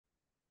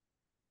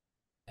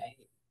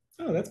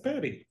Oh, that's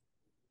Patty.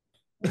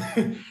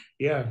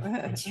 Yeah,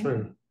 that's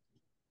true.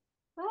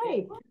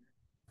 Hi,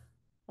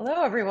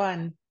 Hello,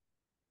 everyone.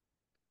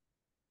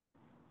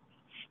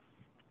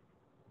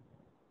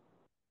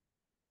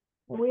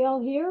 are we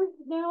all here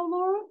now,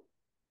 Laura?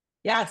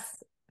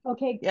 Yes,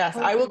 Okay, yes,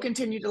 I will perfect.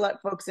 continue to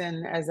let folks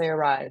in as they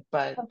arrive,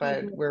 but Okay,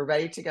 but great. we're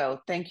ready to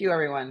go. Thank you,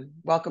 everyone.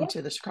 Welcome Yep,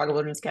 to the Chicago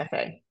Wilderness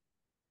Cafe.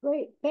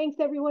 great. Thanks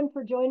everyone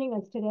for joining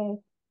us today.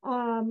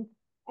 Um,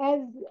 as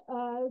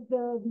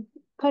the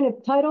kind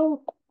of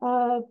title,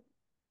 kind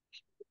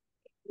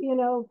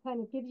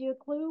of gives you a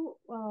clue,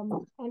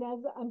 and as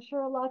I'm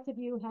sure lots of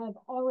you have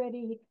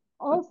already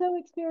also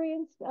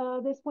experienced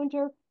this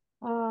winter,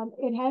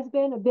 it has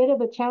been a bit of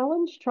a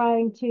challenge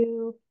trying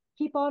to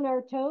keep on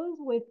our toes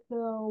with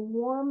the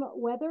warm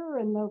weather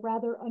and the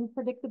rather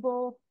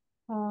unpredictable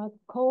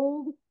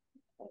cold,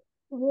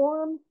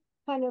 warm,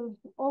 kind of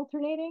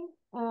alternating.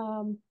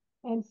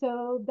 And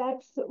so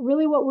that's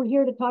really what we're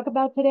here to talk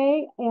about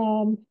today.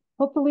 And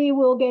hopefully,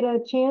 we'll get a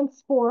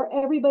chance for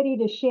everybody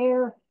to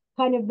share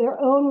kind of their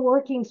own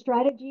working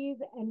strategies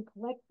and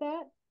collect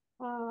that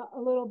a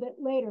little bit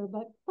later.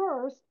 But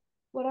first,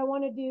 what I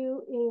want to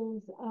do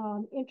is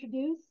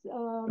introduce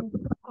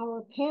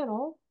our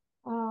panel.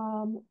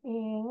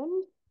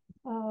 And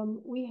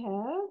we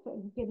have,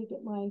 I'm going to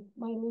get my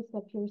list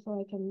up here so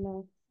I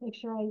can make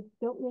sure I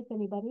don't miss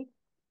anybody.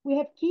 We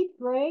have Keith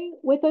Gray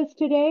with us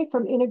today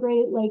from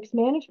Integrated Lakes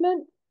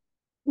Management,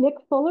 Nick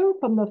Fuller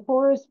from the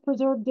Forest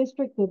Preserve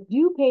District of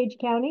DuPage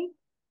County,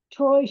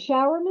 Troy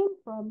Showerman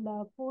from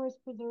the Forest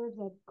Preserves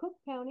of Cook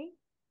County,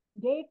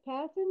 Dave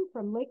Casson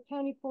from Lake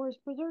County Forest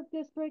Preserve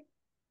District,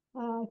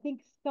 I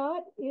think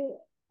Scott is,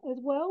 as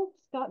well,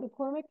 Scott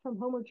McCormick from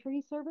Homer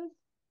Tree Service,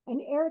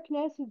 and Eric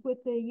Ness is with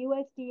the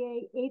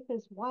USDA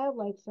APHIS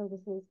Wildlife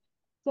Services.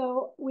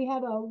 So we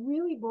have a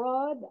really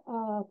broad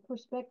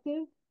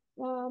perspective,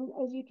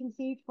 as you can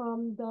see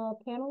from the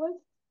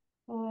panelists,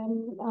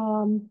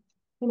 and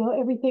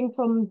everything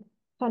from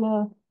kind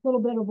of a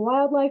little bit of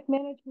wildlife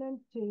management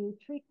to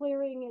tree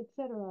clearing,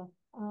 etc.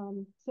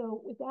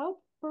 So without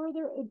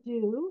further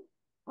ado,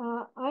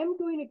 I'm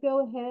going to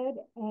go ahead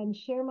and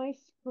share my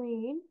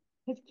screen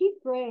because Keith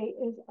Gray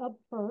is up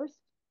first.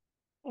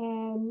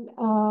 And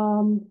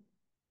I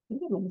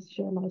think I'm going to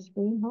share my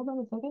screen. Hold on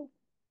a second.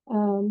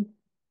 Um,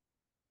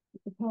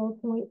 get the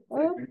PowerPoint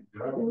up.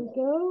 There we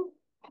go.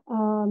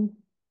 Um,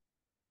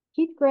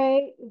 Keith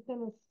Gray is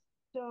going to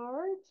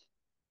start.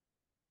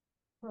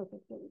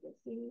 Perfect. There we go.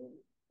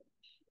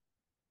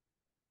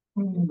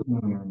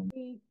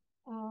 See,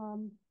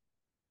 um,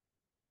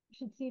 you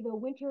should see the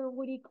winter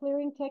woody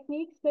clearing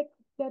techniques that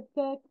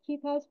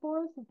Keith has for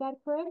us. Is that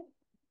correct?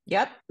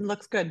 Yep,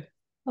 looks good.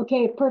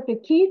 Okay,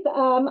 perfect. Keith,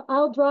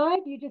 I'll drive.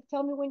 You just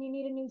tell me when you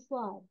need a new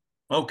slide.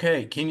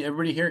 Okay, can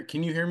everybody hear?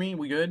 Can you hear me?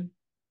 We good?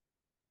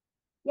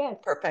 Yes.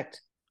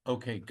 Perfect.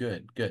 Okay,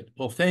 good, good.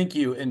 Well, thank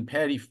you. And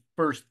Patty,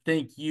 first,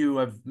 thank you.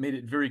 I've made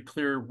it very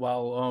clear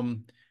while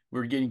we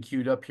are getting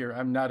queued up here.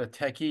 I'm not a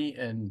techie,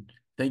 and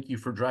thank you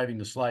for driving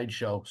the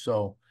slideshow.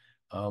 So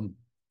um,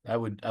 I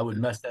would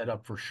mess that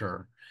up for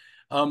sure.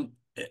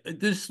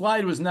 This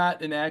slide was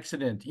not an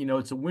accident. You know,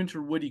 it's a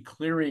winter woody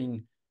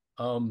clearing.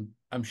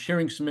 I'm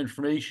sharing some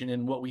information,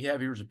 and what we have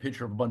here is a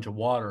picture of a bunch of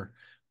water.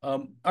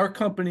 Our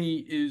company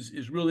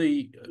is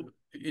really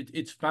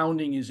its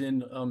founding is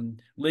in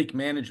lake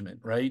management,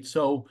 right?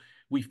 So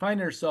we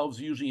find ourselves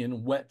usually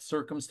in wet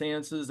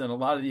circumstances, and a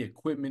lot of the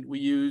equipment we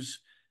use,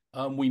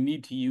 we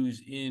need to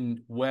use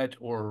in wet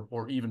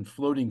or even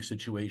floating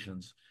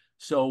situations.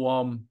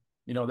 So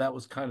that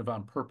was kind of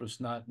on purpose,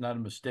 not a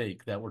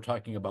mistake, that we're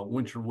talking about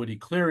winter woody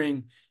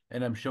clearing,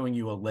 and I'm showing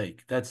you a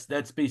lake. That's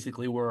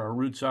basically where our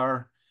roots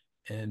are,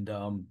 and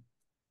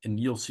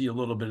you'll see a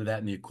little bit of that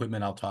in the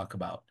equipment I'll talk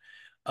about.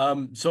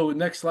 So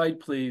next slide,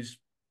 please.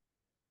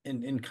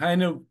 And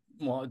kind of,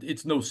 well,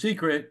 it's no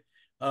secret,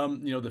 the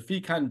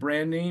Fecon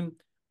brand name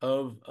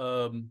of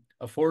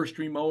a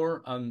forestry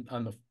mower on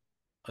the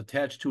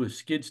attached to a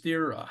skid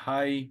steer,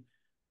 a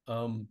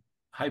um,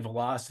 high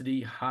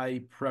velocity,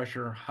 high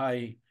pressure,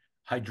 high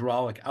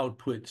hydraulic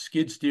output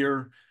skid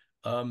steer,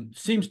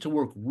 seems to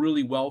work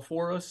really well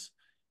for us.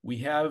 We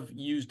have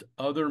used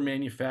other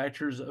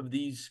manufacturers of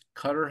these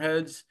cutter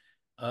heads,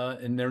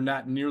 and they're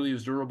not nearly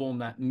as durable,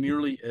 not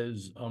nearly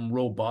as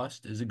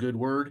robust is a good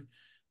word.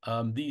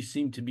 These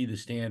seem to be the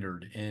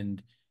standard,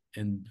 and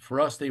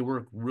for us, they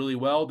work really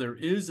well. There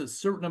is a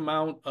certain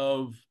amount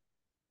of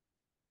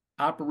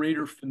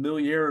operator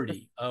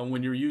familiarity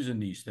when you're using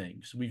these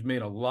things. We've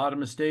made a lot of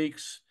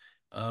mistakes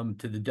to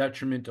the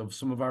detriment of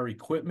some of our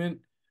equipment,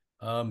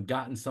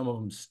 gotten some of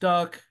them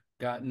stuck,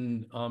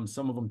 gotten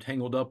some of them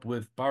tangled up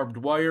with barbed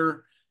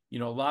wire. You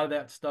know, a lot of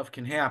that stuff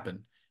can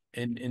happen.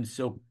 And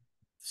so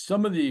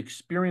some of the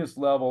experience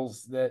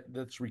levels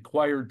that's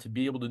required to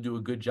be able to do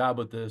a good job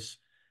with this,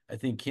 I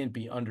think, can't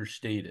be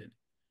understated.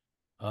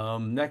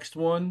 Next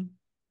one.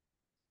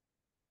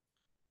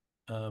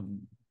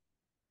 Um,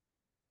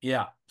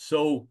 Yeah.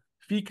 So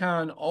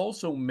Fecon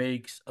also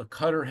makes a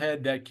cutter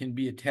head that can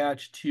be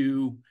attached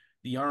to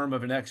the arm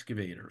of an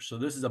excavator. So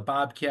this is a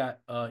Bobcat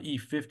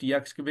E50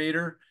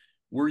 excavator.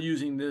 we're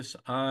using this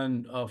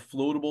on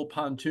floatable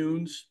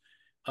pontoons.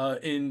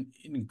 In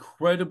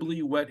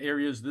incredibly wet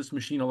areas, this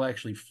machine will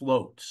actually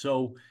float.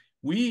 So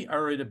we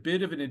are at a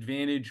bit of an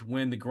advantage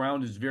when the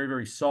ground is very,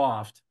 very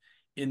soft,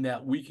 in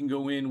that we can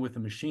go in with a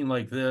machine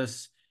like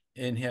this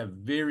and have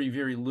very,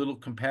 very little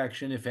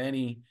compaction, if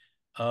any,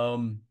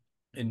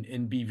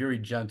 and be very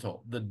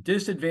gentle. The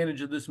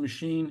disadvantage of this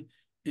machine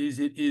is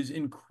it is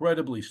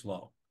incredibly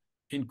slow.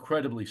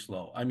 Incredibly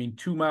slow. I mean,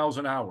 2 miles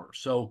an hour.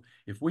 So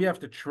if we have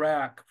to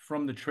track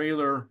from the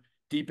trailer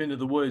deep into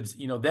the woods,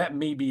 you know, that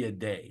may be a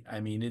day. I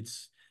mean,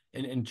 it's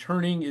and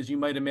turning, as you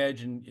might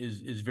imagine,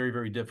 is very,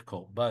 very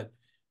difficult. But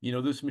you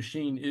know, this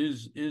machine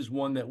is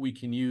one that we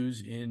can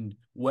use in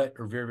wet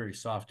or very, very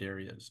soft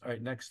areas. All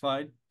right, next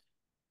slide.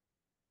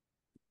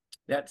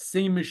 That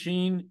same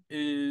machine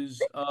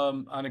is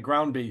on a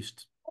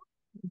ground-based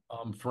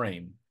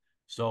frame.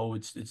 So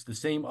it's the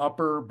same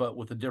upper, but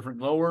with a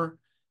different lower.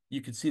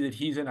 You can see that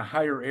he's in a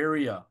higher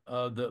area.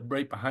 The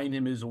right behind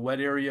him is a wet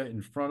area.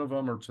 In front of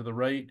him or to the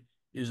right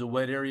is a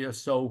wet area.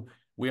 So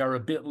we are a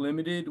bit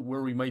limited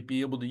where we might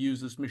be able to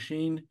use this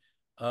machine,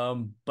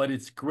 but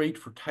it's great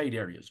for tight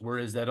areas.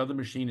 Whereas that other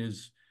machine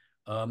is,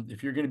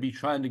 if you're going to be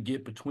trying to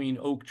get between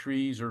oak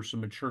trees or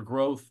some mature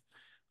growth,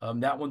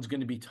 that one's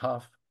going to be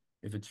tough.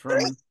 If it's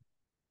firm,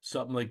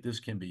 something like this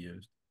can be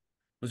used.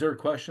 Was there a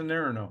question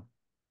there or no?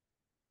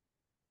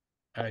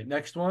 All right,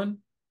 next one.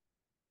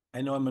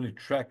 I know I'm going to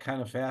track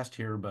kind of fast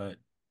here, but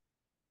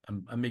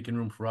I'm making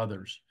room for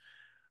others.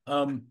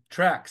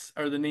 Tracks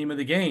are the name of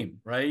the game,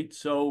 right?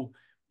 So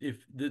if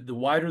the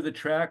wider the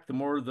track, the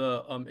more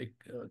the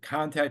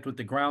contact with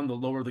the ground, the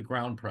lower the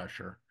ground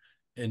pressure.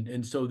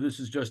 And so this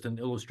is just an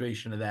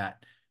illustration of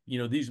that. You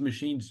know, these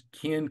machines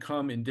can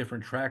come in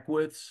different track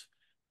widths.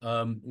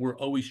 We're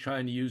always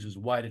trying to use as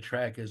wide a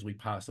track as we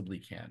possibly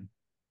can.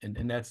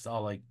 And that's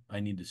all I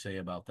need to say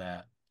about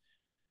that.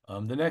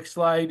 The next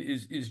slide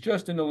is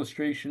just an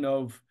illustration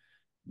of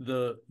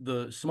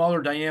the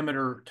smaller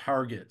diameter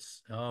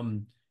targets.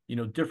 You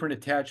know, different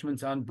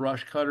attachments on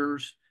brush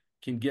cutters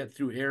can get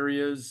through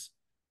areas,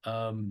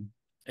 and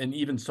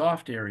even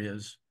soft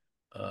areas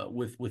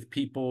with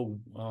people,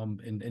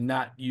 and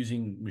not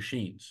using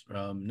machines,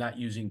 not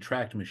using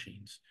tracked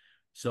machines.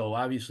 So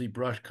obviously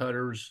brush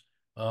cutters,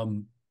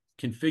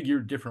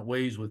 configured different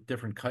ways with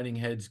different cutting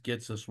heads,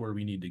 gets us where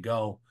we need to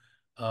go.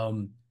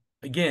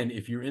 Again,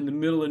 if you're in the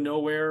middle of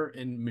nowhere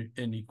and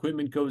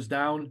equipment goes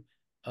down,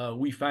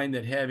 we find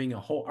that having a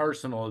whole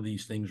arsenal of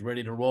these things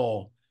ready to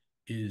roll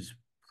is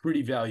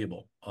pretty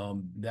valuable.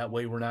 That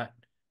way we're not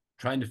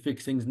trying to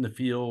fix things in the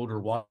field or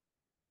walking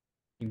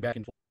back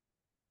and forth.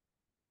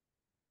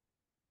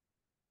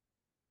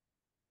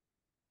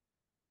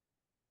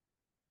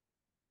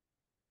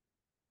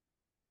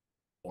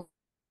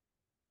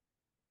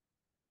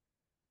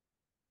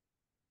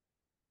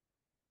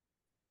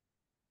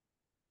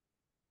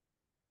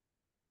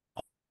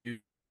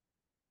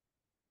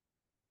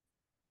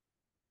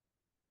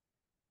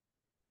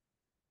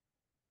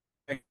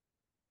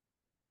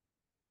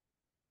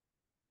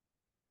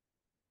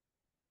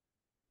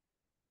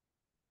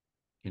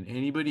 Can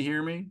anybody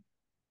hear me?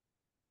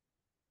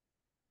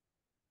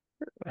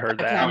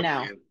 Heard I that. can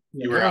now.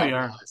 You were There out. we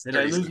are. Did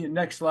I lose you?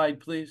 Next slide,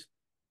 please.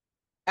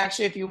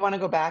 Actually, if you want to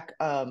go back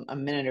a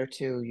minute or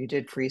two, you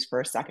did freeze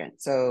for a second.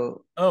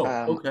 So Oh,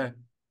 okay.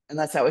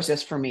 unless that was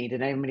just for me,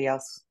 did anybody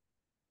else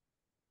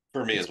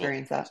For me as well.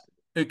 experience that?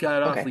 It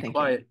got Okay, awfully thank you.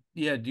 quiet.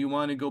 Yeah, do you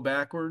want to go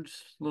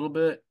backwards a little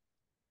bit?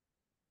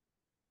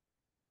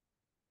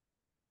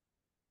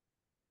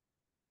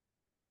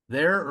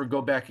 There, or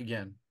go back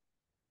again?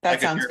 I That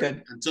could sounds hear it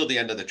good. until the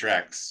end of the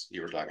tracks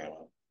you were talking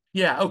about.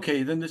 Yeah,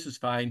 okay, then this is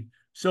fine.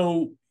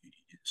 So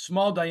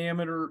small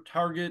diameter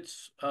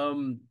targets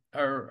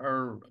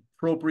are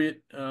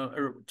appropriate,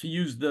 or to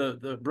use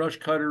the brush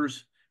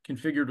cutters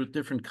configured with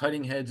different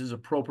cutting heads is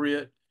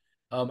appropriate.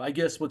 I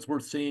guess what's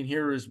worth saying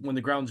here is when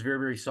the ground's very,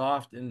 very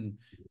soft and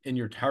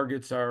your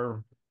targets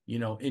are, you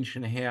know,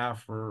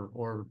 1.5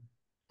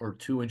 or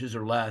 2 inches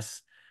or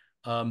less,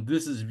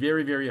 this is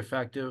very, very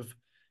effective.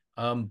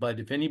 But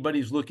if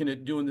anybody's looking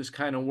at doing this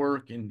kind of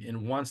work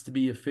and wants to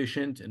be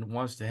efficient and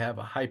wants to have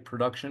a high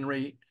production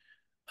rate,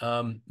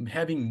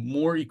 having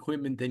more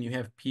equipment than you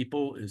have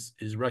people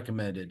is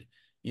recommended.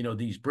 You know,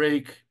 these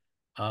break,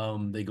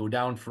 they go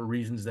down for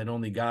reasons that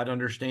only God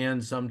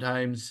understands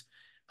sometimes.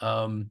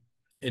 And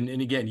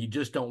again, you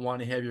just don't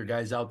want to have your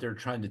guys out there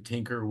trying to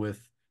tinker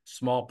with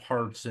small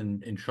parts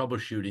and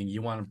troubleshooting.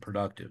 You want them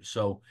productive.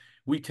 So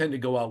we tend to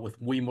go out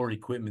with way more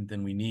equipment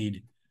than we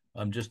need,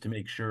 just to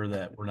make sure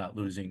that we're not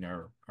losing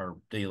our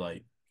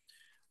daylight.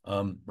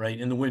 Right,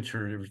 in the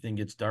winter, everything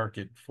gets dark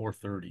at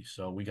 4:30,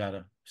 so we got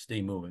to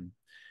stay moving.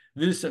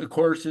 This, of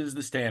course, is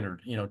the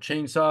standard. You know,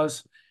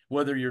 chainsaws,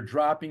 whether you're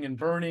dropping and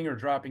burning or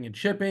dropping and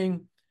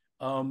chipping,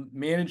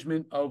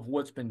 management of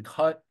what's been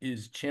cut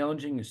is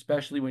challenging,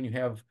 especially when you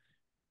have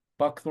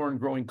buckthorn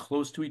growing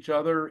close to each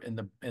other and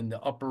the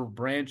upper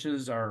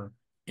branches are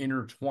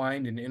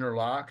intertwined and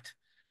interlocked.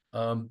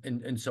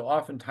 And so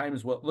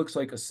oftentimes what looks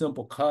like a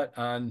simple cut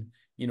on,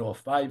 you know, a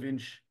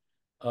 5-inch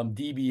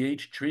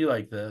DBH tree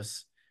like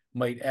this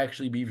might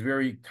actually be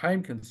very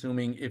time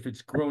consuming if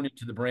it's grown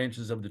into the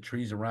branches of the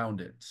trees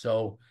around it.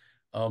 So,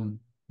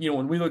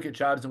 when we look at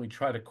jobs and we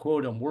try to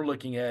quote them, we're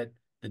looking at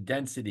the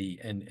density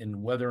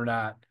and whether or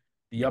not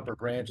the upper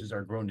branches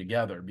are grown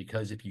together.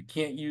 Because if you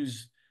can't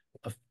use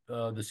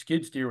the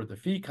skid steer with the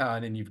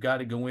Fecon and you've got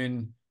to go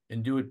in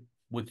and do it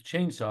with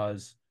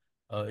chainsaws,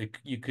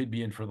 you could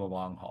be in for the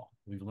long haul.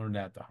 We've learned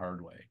that the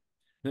hard way.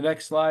 The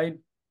next slide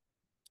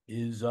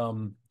is,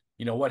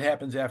 what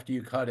happens after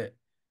you cut it.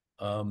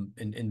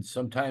 And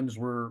sometimes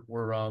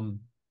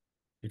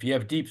if you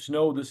have deep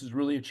snow, this is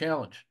really a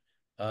challenge.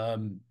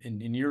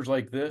 In years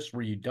like this,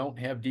 where you don't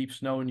have deep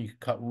snow and you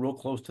cut real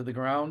close to the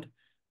ground,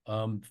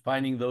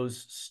 finding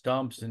those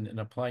stumps and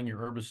applying your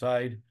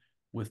herbicide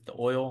with the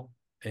oil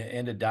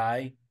and a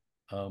dye,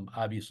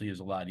 obviously is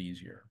a lot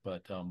easier.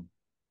 But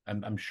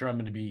I'm sure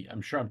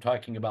I'm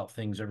talking about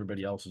things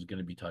everybody else is going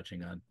to be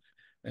touching on.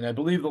 And I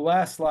believe the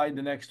last slide,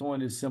 the next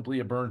one, is simply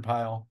a burn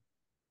pile.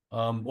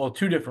 Well,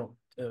 two different.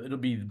 It'll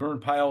be the burn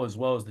pile as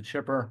well as the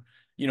chipper.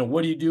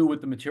 What do you do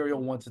with the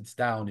material once it's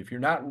down? If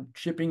you're not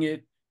chipping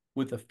it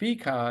with a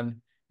Fecon,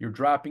 you're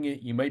dropping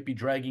it. You might be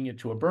dragging it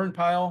to a burn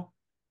pile,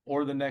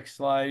 or the next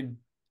slide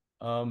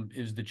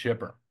is the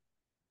chipper,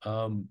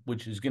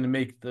 which is going to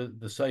make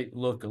the site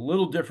look a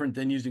little different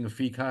than using a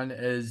Fecon,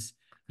 as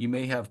you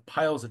may have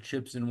piles of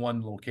chips in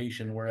one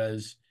location,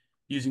 whereas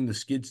using the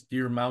skid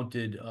steer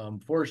mounted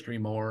forestry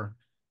mower,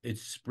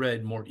 it's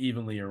spread more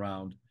evenly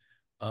around.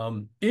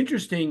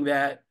 Interesting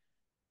that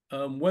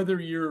whether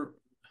you're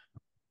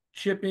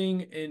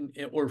chipping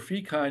or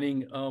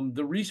Feconing,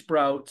 the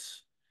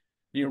resprouts,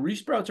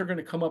 resprouts are going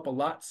to come up a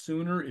lot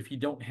sooner if you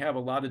don't have a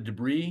lot of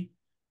debris.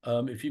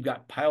 If you've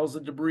got piles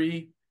of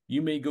debris,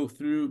 you may go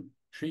through,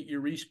 treat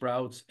your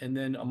resprouts, and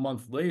then a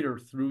month later,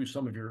 through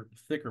some of your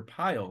thicker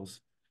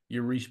piles,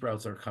 your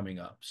resprouts are coming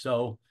up.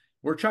 So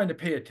we're trying to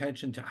pay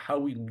attention to how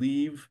we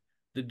leave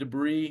the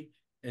debris,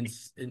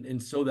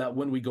 and so that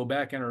when we go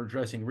back and are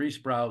addressing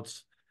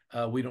resprouts,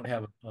 we don't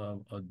have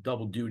a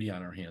double duty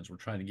on our hands. We're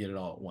trying to get it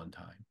all at one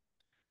time.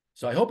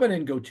 So I hope I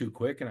didn't go too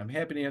quick, and I'm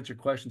happy to answer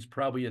questions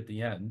probably at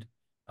the end.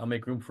 I'll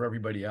make room for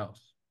everybody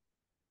else.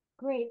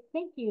 Great,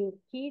 thank you,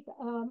 Keith.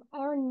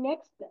 Our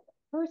next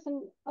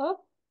person up,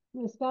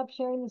 I'm going to stop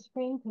sharing the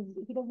screen because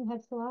he doesn't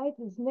have slides,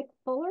 is Nick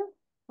Fuller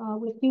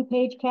with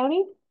DuPage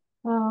County.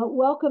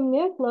 Welcome,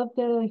 Nick. Love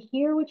to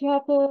hear what you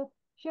have to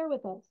share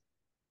with us.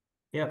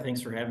 Yeah,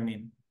 thanks for having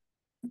me.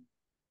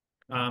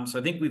 So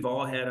I think we've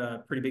all had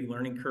a pretty big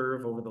learning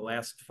curve over the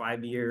last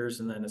 5 years,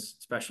 and then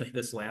especially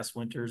this last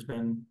winter has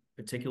been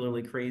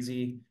particularly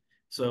crazy.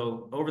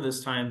 So over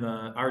this time,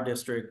 our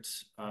district,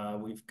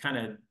 we've kind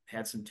of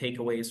had some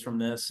takeaways from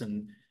this,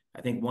 and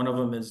I think one of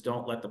them is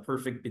don't let the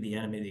perfect be the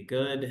enemy of the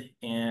good.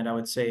 And I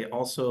would say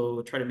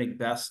also try to make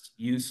best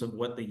use of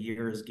what the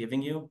year is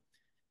giving you.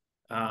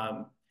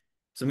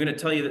 So I'm going to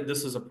tell you that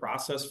this is a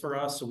process for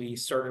us. So we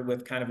started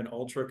with kind of an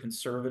ultra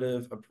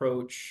conservative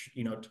approach,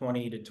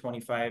 20 to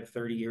 25,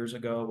 30 years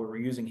ago, where we're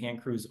using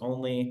hand crews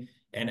only.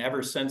 And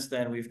ever since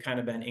then, we've kind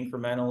of been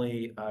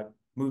incrementally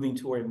moving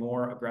to a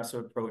more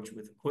aggressive approach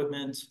with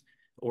equipment,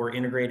 or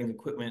integrating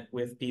equipment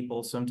with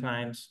people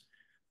sometimes,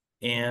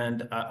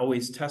 and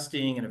always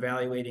testing and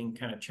evaluating,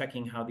 kind of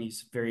checking how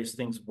these various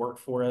things work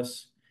for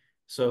us.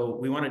 So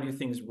we want to do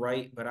things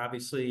right, but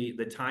obviously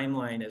the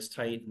timeline is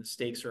tight and the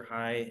stakes are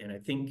high. And I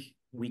think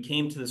we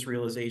came to this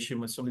realization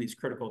with some of these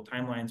critical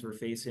timelines we're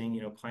facing,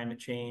 climate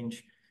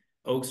change,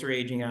 oaks are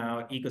aging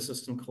out,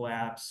 ecosystem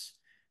collapse,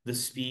 the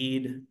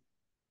speed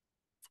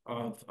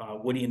of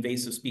woody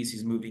invasive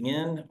species moving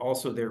in,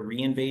 also their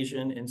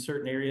reinvasion in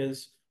certain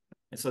areas.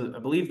 And so I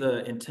believe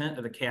the intent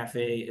of the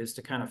cafe is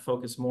to kind of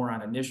focus more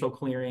on initial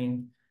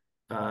clearing,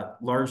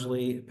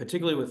 largely,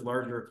 particularly with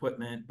larger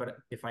equipment. But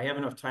if I have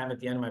enough time at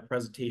the end of my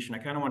presentation, I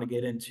kind of want to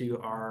get into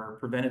our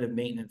preventative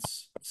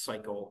maintenance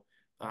cycle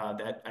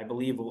that I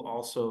believe will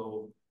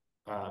also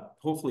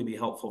hopefully be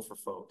helpful for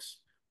folks.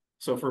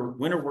 So for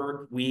winter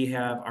work, we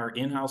have our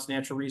in-house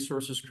natural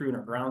resources crew and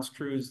our grounds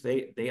crews.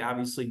 They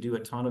obviously do a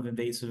ton of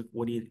invasive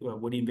woody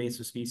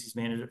invasive species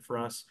management for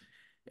us.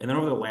 And then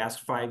over the last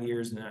 5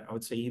 years, and I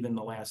would say even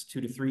the last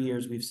 2 to 3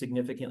 years, we've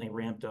significantly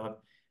ramped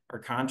up our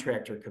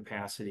contractor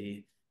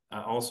capacity,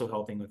 also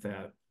helping with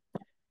that.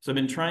 So I've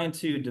been trying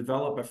to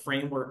develop a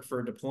framework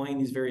for deploying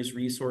these various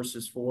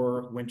resources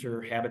for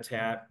winter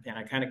habitat. And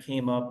I kind of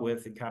came up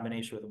with, in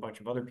combination with a bunch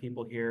of other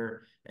people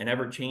here, an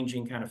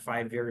ever-changing kind of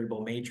 5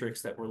 variable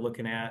matrix that we're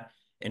looking at.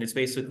 And it's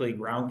basically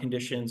ground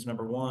conditions,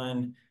 number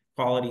one,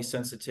 quality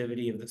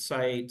sensitivity of the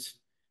site,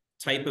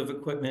 type of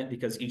equipment,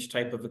 because each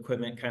type of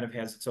equipment kind of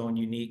has its own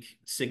unique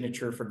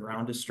signature for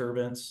ground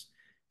disturbance,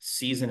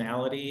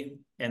 seasonality,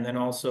 and then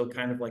also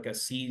kind of like a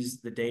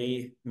seize the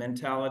day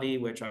mentality,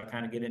 which I'll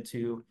kind of get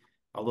into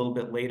a little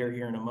bit later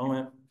here in a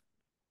moment.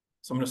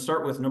 So I'm going to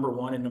start with number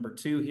 1 and number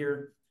 2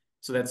 here.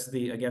 So that's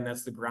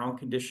the ground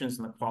conditions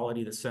and the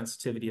quality, the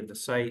sensitivity of the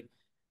site.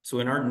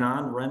 So in our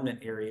non-remnant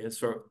areas,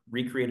 so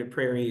recreated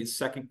prairies,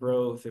 second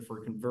growth, if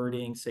we're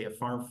converting, say, a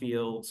farm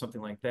field,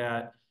 something like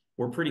that,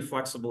 we're pretty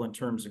flexible in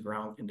terms of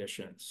ground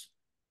conditions.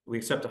 We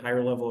accept a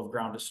higher level of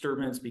ground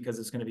disturbance because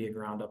it's going to be a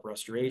ground up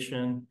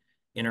restoration.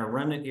 In our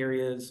remnant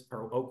areas,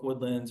 our oak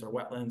woodlands, our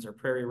wetlands, our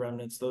prairie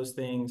remnants, those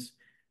things,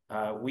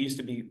 we used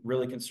to be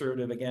really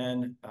conservative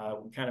again.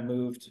 We kind of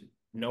moved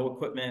no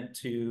equipment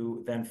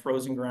to then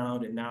frozen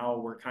ground, and now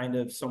we're kind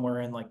of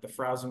somewhere in like the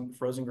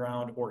frozen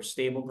ground or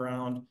stable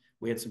ground.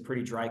 We had some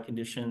pretty dry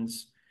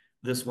conditions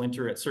this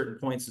winter at certain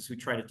points as we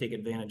try to take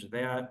advantage of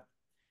that.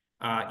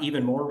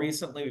 Even more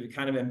recently, we've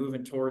kind of been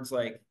moving towards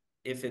like,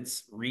 if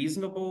it's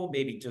reasonable,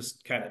 maybe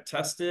just kind of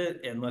test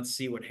it and let's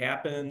see what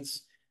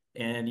happens.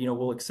 And, you know,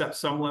 we'll accept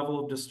some level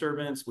of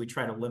disturbance. We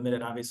try to limit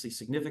it obviously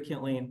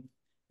significantly.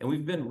 And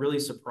we've been really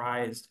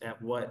surprised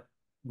at what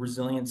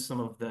resilience some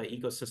of the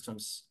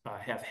ecosystems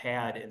have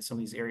had in some of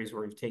these areas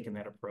where we've taken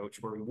that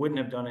approach, where we wouldn't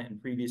have done it in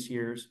previous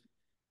years.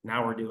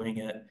 Now we're doing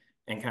it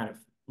and kind of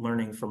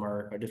learning from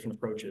our different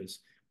approaches.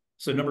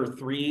 So number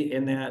 3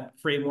 in that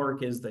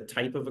framework is the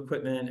type of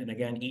equipment. And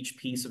again, each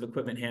piece of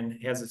equipment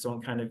has its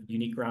own kind of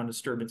unique ground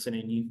disturbance and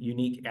a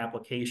unique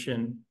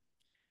application.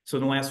 So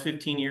in the last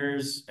 15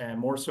 years, and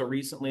more so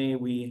recently,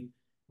 we've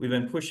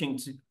been pushing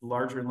to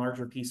larger and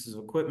larger pieces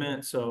of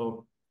equipment.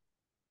 So,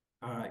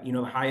 you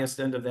know, the highest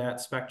end of that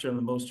spectrum,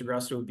 the most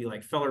aggressive would be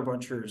like feller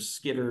bunchers,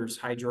 skidders,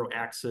 hydro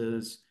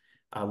axes,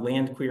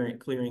 land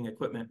clearing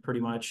equipment pretty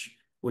much,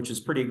 which is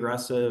pretty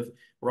aggressive.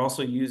 We're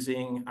also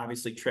using,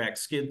 obviously, track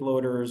skid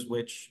loaders,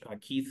 which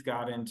Keith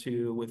got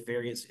into with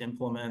various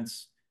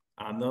implements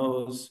on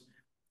those.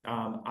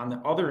 On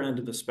the other end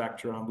of the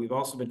spectrum, we've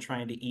also been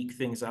trying to eke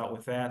things out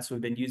with that. So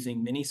we've been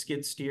using mini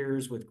skid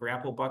steers with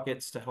grapple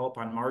buckets to help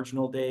on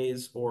marginal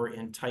days or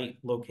in tight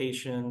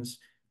locations.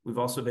 We've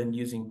also been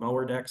using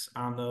mower decks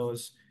on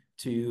those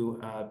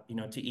to, you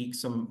know, to eke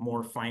some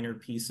more finer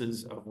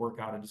pieces of work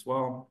out as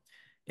well.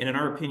 And in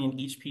our opinion,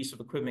 each piece of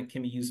equipment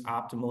can be used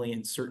optimally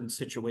in certain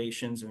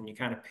situations when you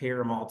kind of pair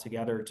them all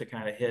together to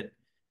kind of hit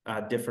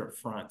different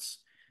fronts.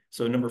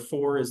 So number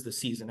 4 is the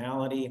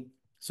seasonality.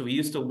 So we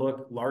used to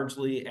look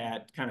largely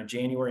at kind of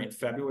January and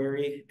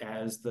February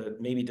as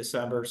maybe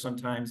December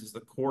sometimes as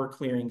the core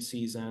clearing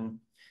season.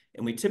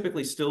 And we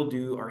typically still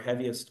do our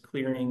heaviest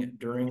clearing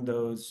during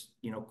those,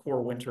 you know,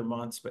 core winter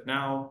months. But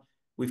now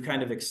we've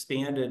kind of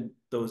expanded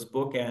those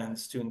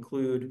bookends to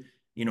include,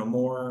 you know,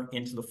 more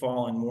into the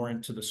fall and more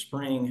into the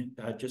spring,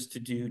 just to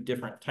do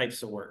different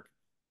types of work.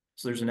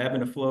 So there's an ebb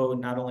and a flow,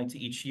 not only to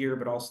each year,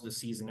 but also the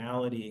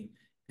seasonality.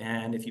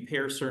 And if you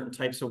pair certain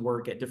types of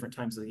work at different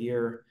times of the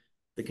year,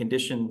 the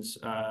conditions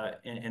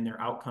and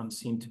their outcomes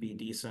seem to be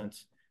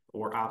decent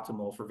or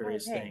optimal for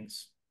various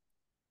things.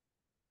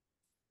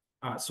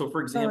 So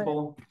for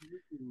example,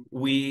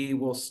 we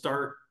will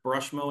start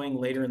brush mowing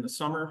later in the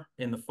summer,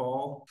 in the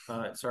fall,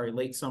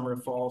 late summer,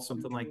 fall,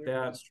 something like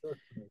that.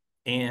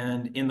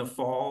 And in the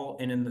fall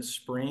and in the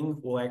spring,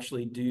 we'll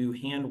actually do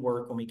hand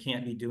work when we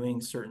can't be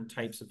doing certain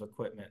types of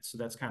equipment. So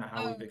that's kind of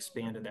how we've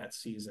expanded that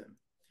season.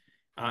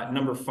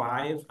 Number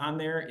 5 on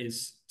there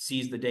is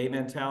seize the day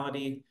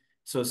mentality.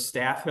 So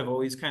staff have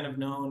always kind of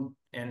known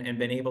and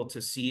been able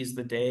to seize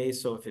the day.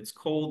 So if it's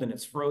cold and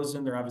it's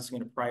frozen, they're obviously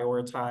going to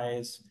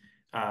prioritize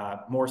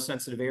more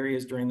sensitive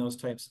areas during those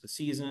types of the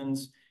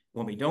seasons.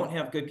 When we don't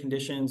have good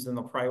conditions, then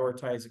they'll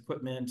prioritize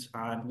equipment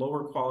on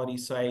lower quality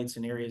sites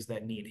and areas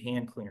that need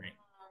hand clearing.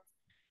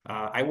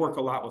 I work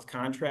a lot with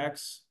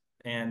contracts,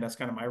 and that's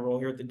kind of my role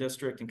here at the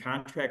district. And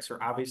contracts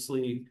are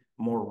obviously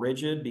more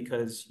rigid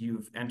because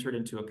you've entered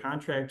into a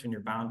contract and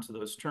you're bound to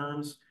those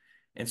terms.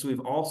 And so we've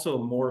also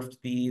morphed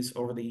these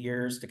over the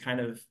years to kind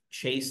of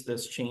chase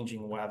this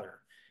changing weather.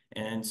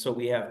 And so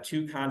we have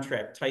 2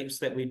 contract types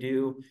that we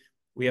do.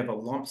 We have a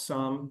lump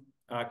sum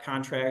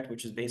contract,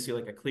 which is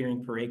basically like a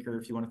clearing per acre,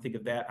 if you want to think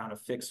of that on a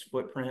fixed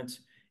footprint.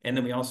 And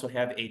then we also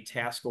have a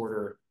task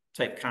order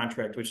type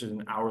contract, which is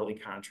an hourly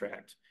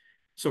contract.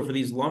 So for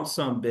these lump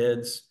sum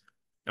bids,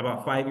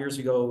 about 5 years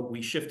ago,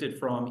 we shifted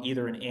from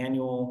either an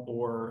annual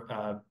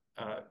or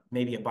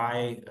maybe a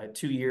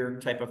 2-year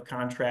type of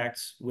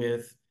contracts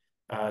with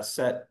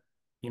set,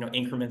 you know,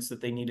 increments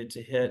that they needed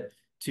to hit,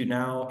 to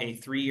now a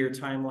 3-year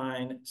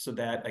timeline, so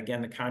that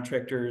again the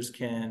contractors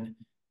can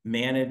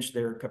manage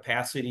their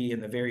capacity in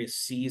the various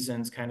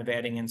seasons, kind of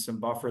adding in some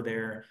buffer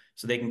there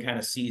so they can kind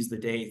of seize the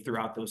day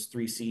throughout those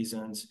 3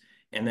 seasons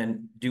and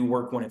then do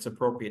work when it's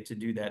appropriate to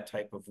do that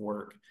type of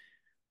work.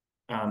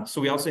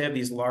 So we also have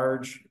these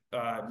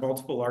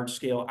multiple large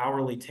scale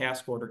hourly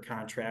task order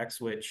contracts,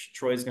 which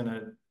Troy's going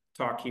to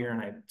talk here,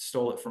 and I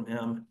stole it from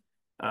him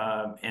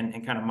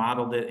and kind of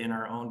modeled it in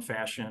our own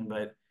fashion.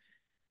 But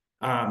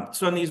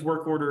so in these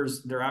work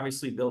orders, they're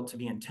obviously built to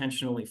be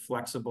intentionally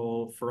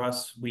flexible. For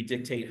us, we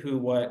dictate who,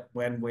 what,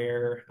 when,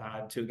 where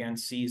to, again,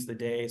 seize the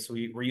day. So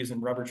we're using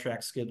rubber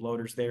track skid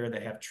loaders there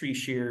that have tree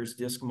shears,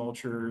 disc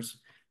mulchers,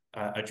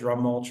 a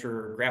drum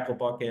mulcher, grapple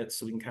buckets,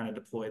 so we can kind of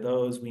deploy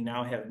those. We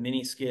now have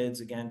mini skids,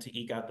 again, to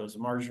eke out those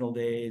marginal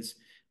days.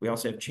 We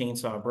also have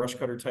chainsaw, brush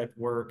cutter type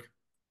work.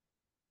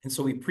 And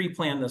so we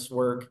pre-plan this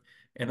work,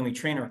 and then we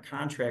train our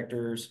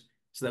contractors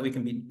so that we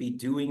can be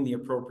doing the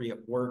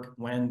appropriate work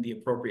when the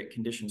appropriate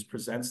conditions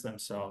presents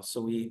themselves. So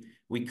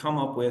we come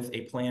up with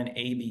a plan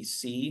A, B,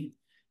 C,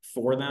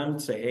 for them,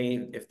 say,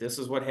 hey, if this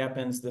is what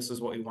happens, this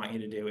is what we want you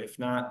to do. If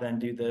not, then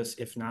do this.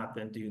 If not,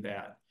 then do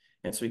that.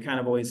 And so we kind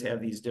of always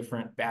have these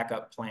different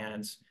backup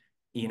plans,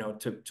 you know,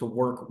 to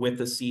work with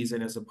the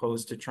season as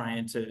opposed to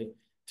trying to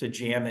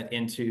jam it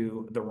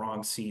into the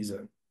wrong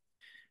season.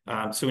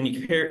 So when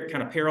you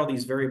kind of pair all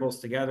these variables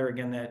together,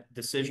 again, that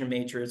decision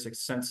matrix,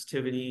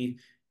 sensitivity,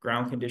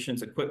 ground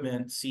conditions,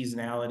 equipment,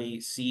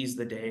 seasonality, seize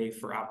the day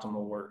for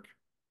optimal work.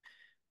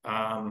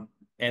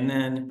 And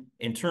then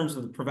in terms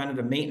of the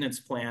preventative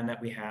maintenance plan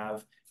that we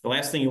have, the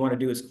last thing you want to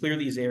do is clear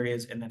these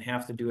areas and then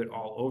have to do it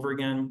all over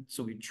again.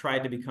 So we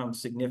tried to become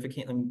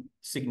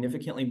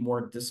significantly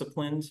more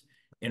disciplined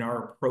in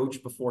our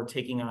approach before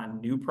taking on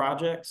new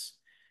projects.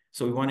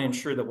 So we want to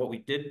ensure that what we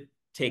did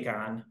take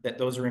on, that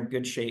those are in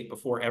good shape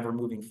before ever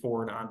moving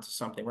forward onto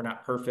something. We're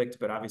not perfect,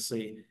 but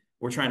obviously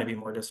we're trying to be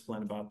more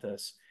disciplined about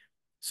this.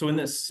 So in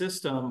this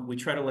system, we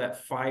try to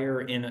let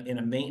fire in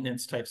a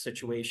maintenance type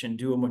situation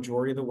do a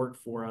majority of the work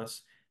for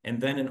us. And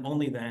then and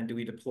only then do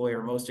we deploy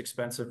our most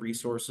expensive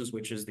resources,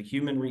 which is the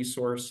human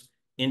resource,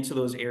 into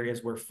those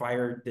areas where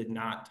fire did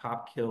not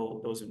top kill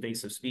those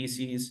invasive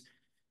species.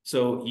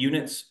 So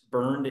units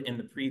burned in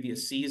the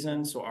previous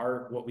season, so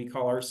what we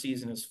call our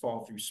season is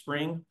fall through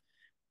spring,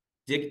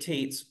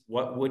 dictates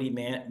what woody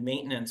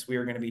maintenance we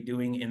are going to be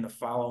doing in the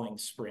following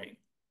spring.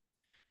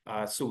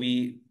 So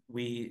we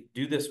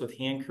do this with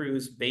hand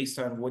crews based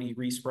on woody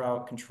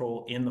resprout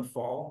control in the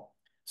fall.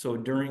 So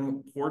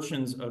during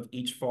portions of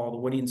each fall, the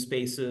woody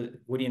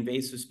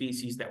invasive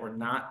species that were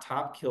not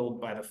top killed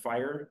by the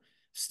fire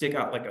stick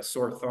out like a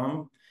sore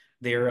thumb.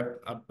 They're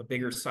a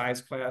bigger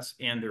size class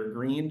and they're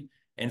green.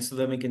 And so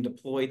then we can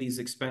deploy these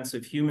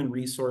expensive human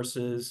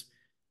resources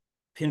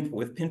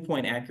with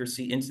pinpoint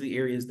accuracy into the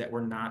areas that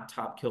were not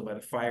top killed by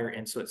the fire.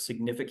 And so it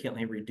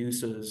significantly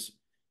reduces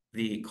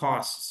the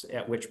costs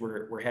at which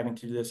we're having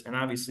to do this, and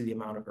obviously the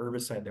amount of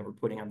herbicide that we're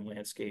putting on the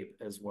landscape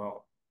as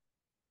well.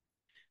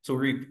 So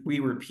we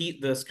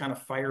repeat this kind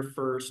of fire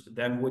first,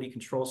 then woody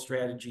control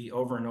strategy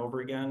over and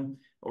over again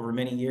over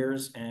many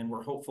years, and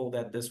we're hopeful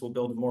that this will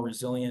build a more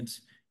resilient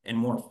and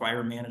more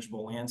fire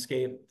manageable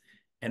landscape.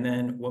 And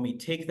then when we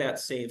take that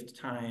saved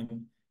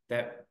time,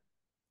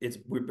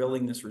 we're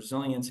building this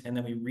resilience, and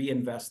then we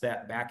reinvest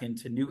that back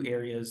into new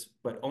areas,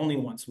 but only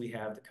once we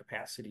have the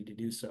capacity to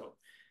do so.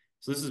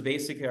 So this is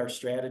basically our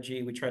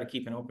strategy. We try to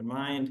keep an open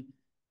mind,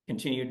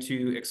 continue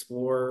to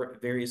explore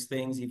various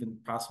things,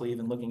 possibly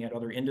even looking at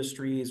other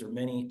industries or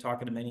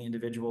talking to many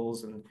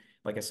individuals. And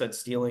like I said,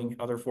 stealing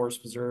other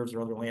forest preserves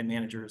or other land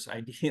managers'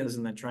 ideas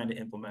and then trying to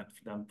implement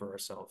them for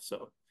ourselves.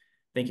 So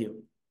thank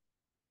you.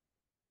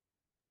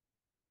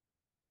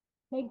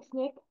 Thanks,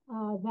 Nick.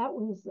 That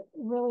was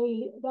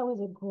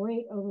a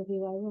great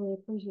overview. I really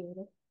appreciate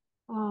it.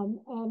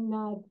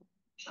 And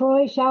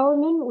Troy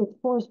Showerman with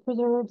Forest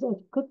Preserves of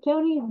Cook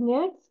County is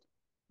next.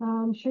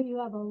 I'm sure you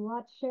have a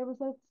lot to share with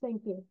us.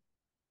 Thank you.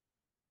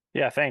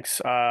 Yeah,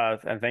 thanks.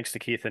 And thanks to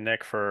Keith and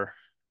Nick for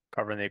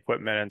covering the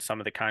equipment and some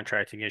of the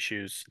contracting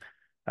issues.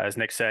 As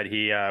Nick said,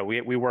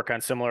 we work on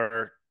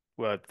similar,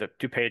 well, the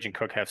DuPage and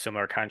Cook have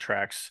similar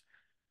contracts.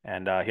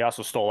 And he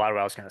also stole a lot of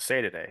what I was going to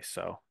say today.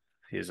 So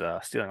he's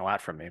stealing a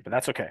lot from me, but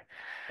that's okay.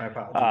 My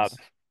apologies.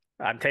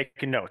 I'm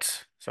taking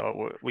notes,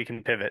 so we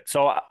can pivot.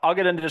 So I'll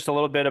get into just a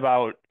little bit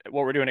about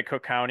what we're doing at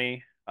Cook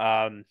County.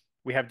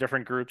 We have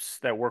different groups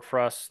that work for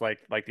us, like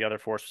the other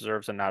forest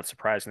reserves, and not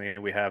surprisingly,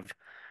 we have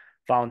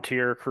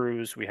volunteer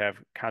crews, we have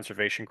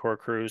conservation corps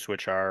crews,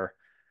 which are,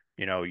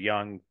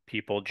 young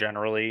people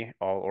generally,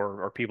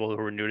 or people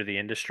who are new to the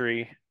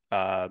industry,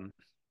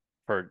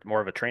 for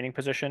more of a training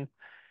position.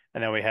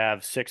 And then we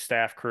have 6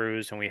 staff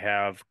crews, and we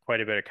have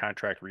quite a bit of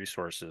contract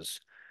resources.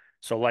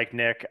 So like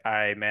Nick,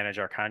 I manage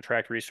our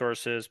contract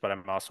resources, but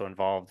I'm also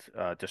involved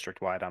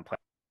district-wide on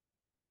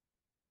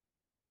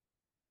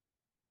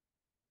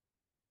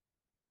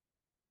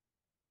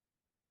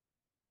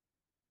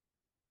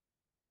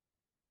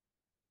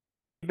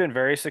We've been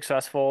very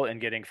successful in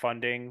getting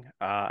funding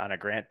on a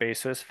grant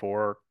basis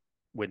for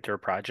winter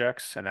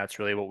projects, and that's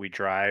really what we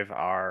drive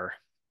our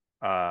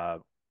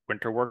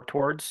winter work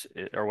towards,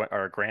 or what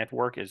our grant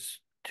work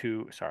is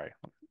to, sorry,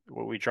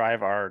 what we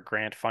drive our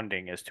grant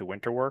funding is to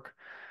winter work,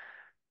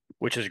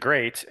 which is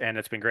great, and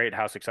it's been great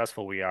how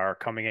successful we are.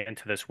 Coming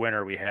into this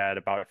winter, we had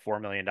about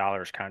 $4 million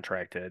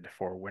contracted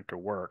for winter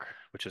work,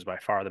 which is by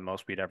far the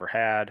most we'd ever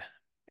had,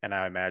 and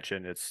I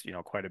imagine it's,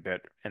 quite a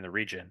bit in the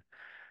region.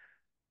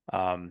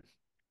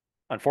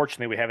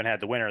 Unfortunately, we haven't had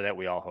the winter that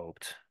we all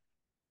hoped.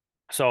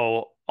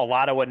 So a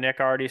lot of what Nick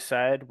already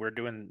said, we're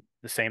doing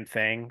the same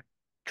thing,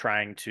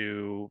 trying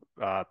to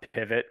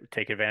pivot,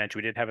 take advantage.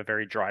 We did have a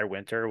very dry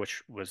winter,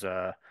 which was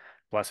a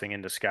blessing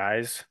in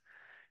disguise.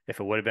 If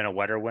it would have been a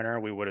wetter winter,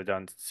 we would have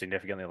done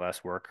significantly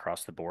less work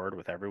across the board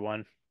with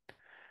everyone.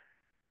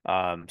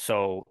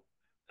 So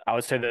I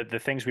would say that the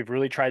things we've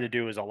really tried to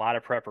do is a lot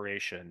of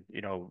preparation.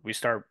 We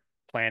start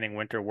planning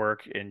winter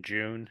work in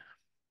June,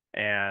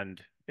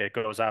 and it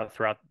goes out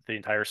throughout the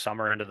entire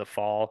summer into the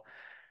fall.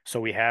 So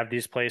we have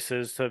these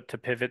places to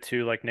pivot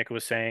to, like Nick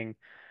was saying.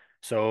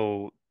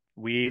 So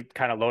we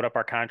kind of load up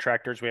our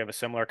contractors. We have a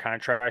similar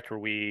contract where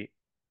we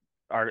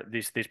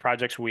these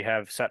projects we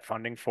have set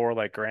funding for,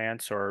 like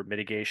grants or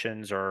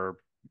mitigations or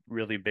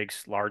really big,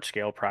 large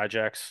scale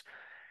projects.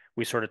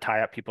 We sort of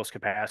tie up people's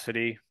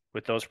capacity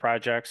with those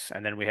projects,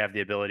 and then we have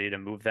the ability to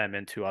move them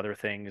into other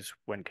things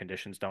when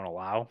conditions don't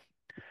allow,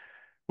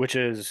 which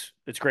is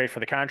it's great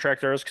for the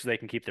contractors because they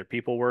can keep their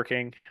people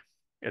working.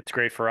 It's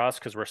great for us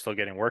because we're still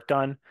getting work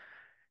done.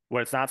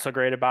 What's not so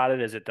great about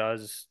it is it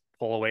does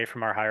pull away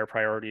from our higher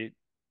priority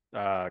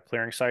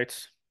clearing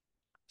sites.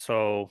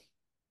 So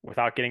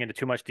without getting into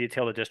too much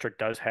detail, the district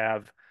does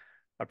have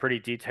a pretty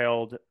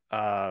detailed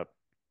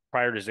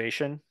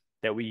prioritization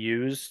that we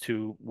use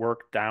to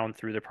work down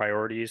through the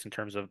priorities in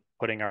terms of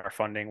putting our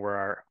funding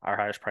where our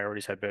highest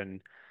priorities have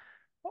been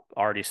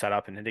already set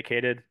up and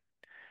indicated.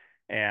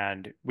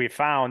 And we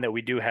found that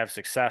we do have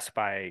success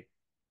by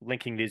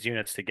linking these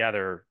units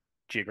together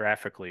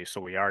geographically. So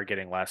we are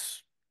getting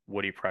less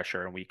woody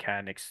pressure and we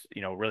can,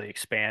 really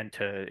expand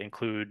to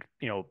include,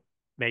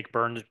 make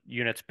burn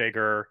units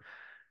bigger,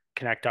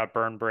 connect up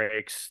burn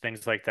breaks,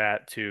 things like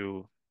that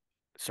to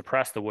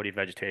suppress the woody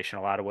vegetation,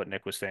 a lot of what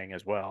Nick was saying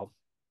as well.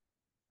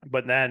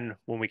 But then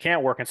when we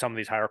can't work in some of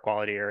these higher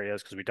quality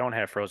areas because we don't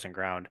have frozen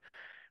ground,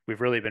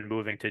 we've really been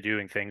moving to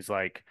doing things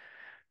like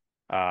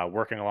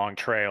working along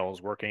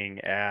trails, working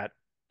at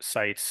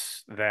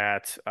sites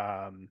that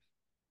don't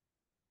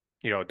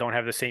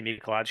have the same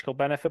ecological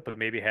benefit, but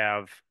maybe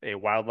have a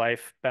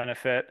wildlife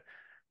benefit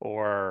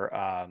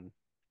or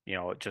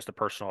just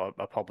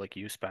a public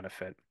use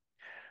benefit.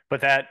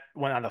 But that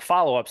when on the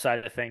follow-up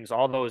side of things,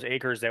 all those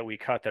acres that we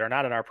cut that are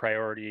not in our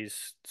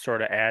priorities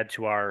sort of add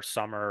to our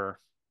summer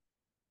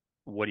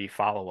woody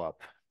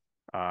follow-up.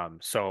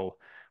 So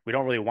we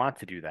don't really want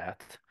to do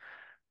that,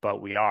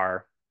 but we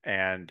are.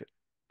 And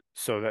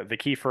so the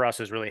key for us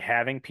is really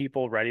having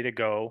people ready to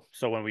go.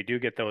 So when we do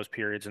get those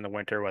periods in the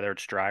winter, whether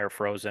it's dry or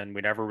frozen,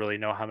 we never really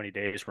know how many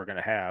days we're going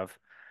to have.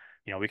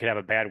 We could have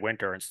a bad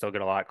winter and still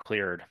get a lot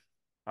cleared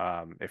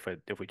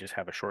if we just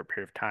have a short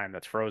period of time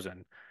that's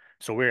frozen.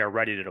 So we are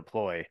ready to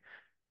deploy.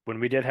 When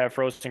we did have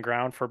frozen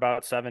ground for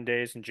about 7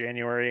 days in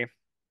January,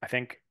 I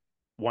think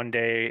one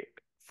day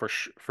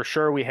for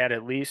sure we had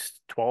at least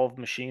 12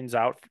 machines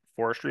out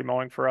forestry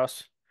mowing for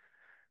us,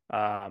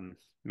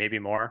 maybe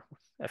more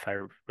if I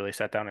really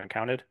sat down and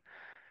counted.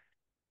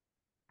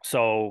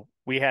 So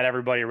we had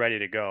everybody ready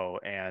to go,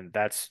 and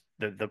that's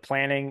the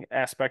planning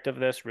aspect of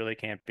this really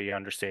can't be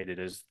understated.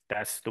 Is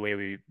that's the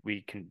way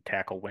we can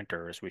tackle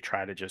winter, is we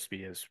try to just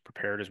be as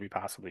prepared as we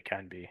possibly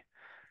can be,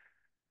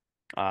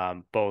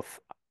 both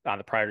on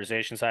the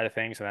prioritization side of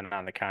things and then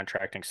on the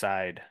contracting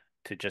side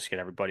to just get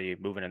everybody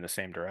moving in the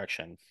same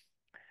direction.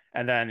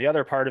 And then the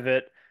other part of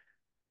it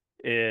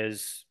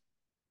is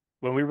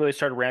when we really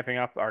started ramping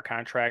up our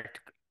contract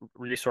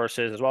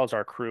resources as well as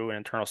our crew and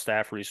internal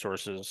staff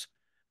resources,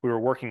 we were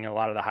working in a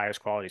lot of the highest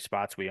quality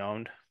spots we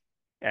owned.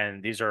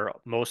 And these are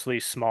mostly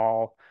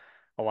small.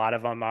 A lot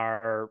of them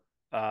are,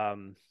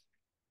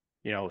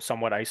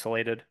 somewhat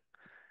isolated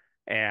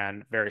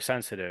and very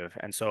sensitive.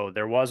 And so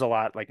there was a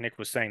lot, like Nick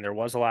was saying, there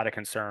was a lot of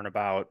concern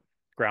about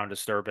ground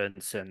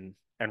disturbance and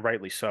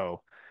rightly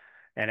so.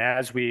 And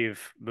as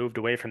we've moved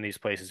away from these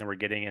places and we're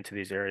getting into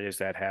these areas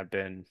that have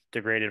been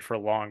degraded for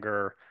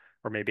longer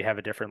or maybe have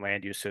a different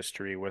land use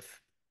history with,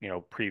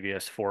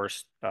 previous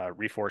forest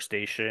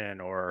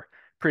reforestation or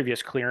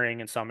previous clearing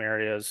in some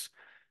areas,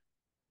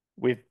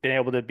 we've been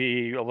able to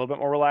be a little bit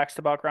more relaxed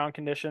about ground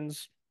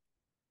conditions.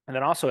 And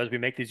then also as we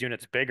make these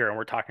units bigger and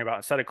we're talking about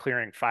instead of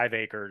clearing 5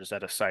 acres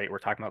at a site, we're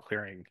talking about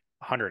clearing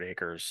 100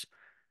 acres.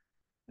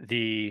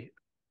 The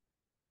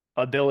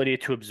ability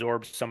to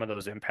absorb some of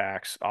those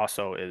impacts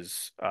also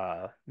is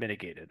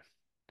mitigated.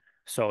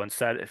 So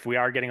instead, if we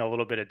are getting a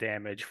little bit of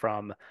damage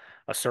from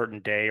a certain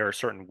day or a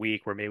certain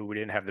week where maybe we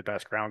didn't have the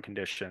best ground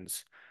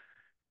conditions,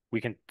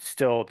 we can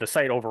still, the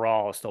site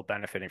overall is still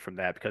benefiting from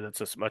that because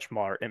it's a much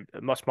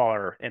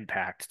smaller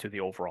impact to the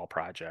overall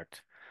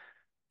project.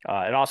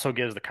 It also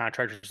gives the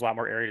contractors a lot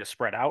more area to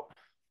spread out.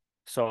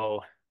 So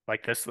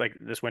like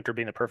this winter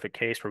being the perfect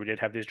case where we did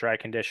have these dry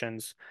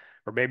conditions,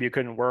 or maybe you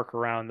couldn't work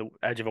around the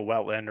edge of a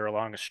wetland or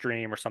along a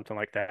stream or something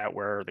like that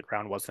where the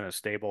ground wasn't as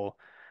stable.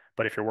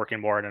 But if you're working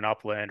more in an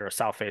upland or a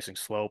south-facing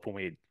slope when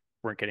we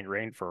weren't getting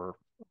rain for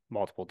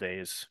multiple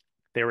days,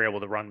 they were able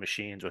to run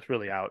machines with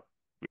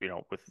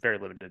with very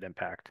limited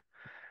impact.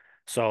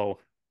 So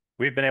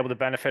we've been able to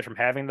benefit from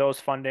having those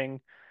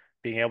funding,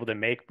 being able to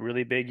make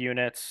really big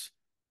units,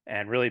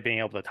 and really being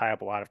able to tie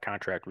up a lot of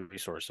contract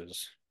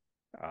resources.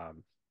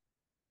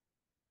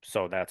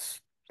 So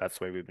that's the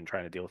way we've been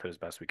trying to deal with it as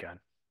best we can.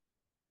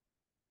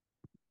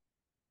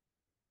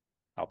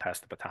 I'll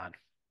pass the baton.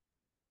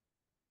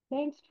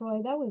 Thanks,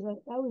 Troy. That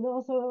was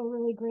also a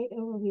really great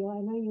overview.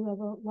 I know you have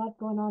a lot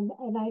going on,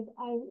 and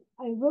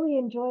I really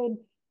enjoyed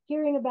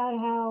hearing about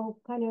how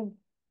kind of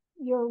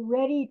you're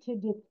ready to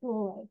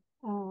deploy,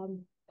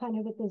 kind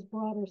of at this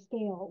broader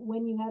scale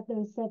when you have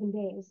those 7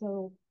 days.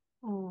 So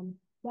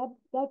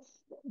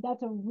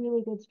that's a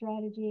really good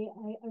strategy.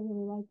 I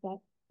really like that.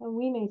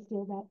 We may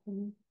steal that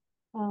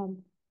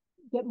from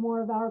get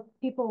more of our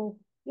people,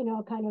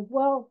 kind of,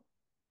 well,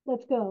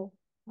 let's go.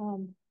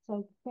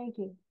 So thank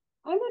you.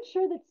 I'm not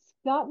sure that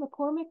Scott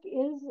McCormick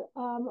is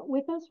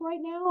with us right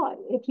now.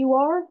 If you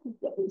are,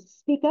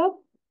 speak up.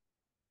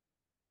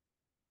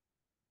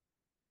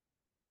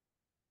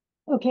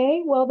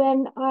 Okay, well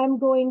then I'm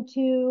going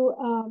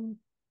to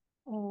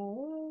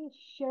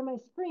share my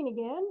screen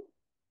again,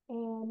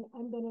 and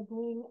I'm going to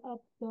bring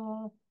up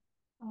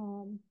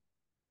um,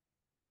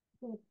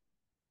 the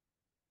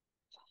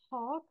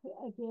talk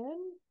again.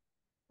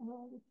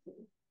 Let's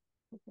see.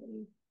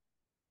 Okay.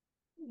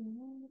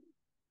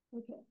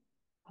 Okay.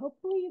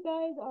 Hopefully you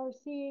guys are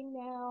seeing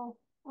now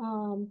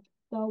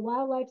the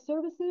wildlife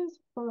services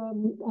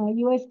from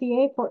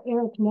USDA for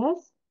Eric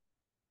Ness.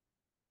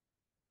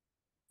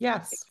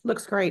 Yes,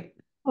 looks great.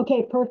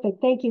 Okay,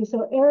 perfect. Thank you.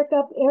 So Eric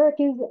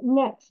is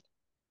next.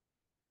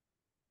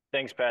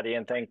 Thanks, Patty,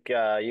 and thank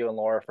you and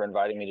Laura for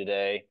inviting me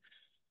today.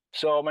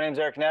 So my name is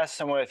Eric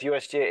Ness. I'm with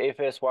USDA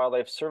APHIS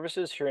Wildlife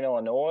Services here in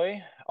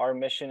Illinois. Our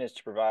mission is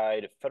to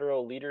provide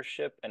federal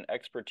leadership and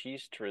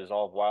expertise to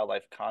resolve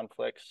wildlife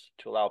conflicts,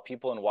 to allow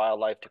people and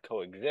wildlife to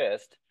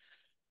coexist.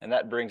 And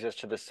that brings us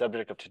to the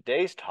subject of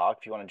today's talk,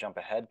 if you want to jump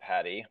ahead,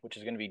 Patty, which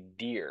is going to be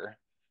deer.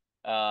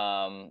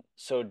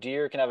 So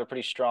deer can have a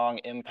pretty strong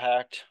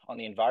impact on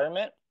the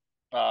environment.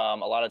 A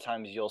lot of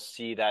times you'll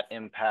see that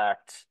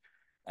impact,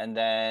 and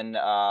then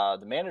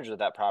the manager of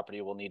that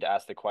property will need to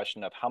ask the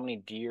question of how many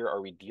deer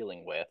are we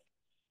dealing with?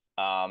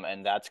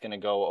 And that's going to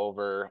go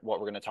over what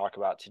we're going to talk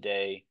about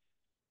today.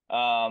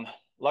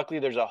 Luckily,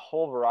 there's a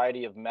whole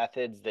variety of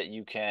methods that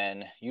you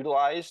can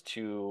utilize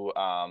to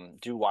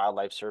do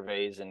wildlife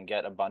surveys and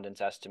get abundance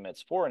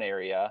estimates for an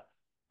area.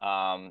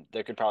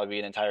 There could probably be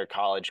an entire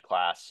college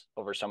class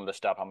over some of the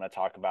stuff I'm going to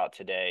talk about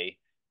today.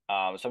 So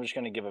I'm just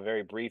going to give a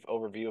very brief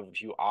overview of a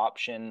few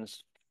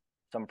options,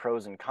 some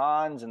pros and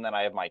cons, and then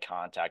I have my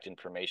contact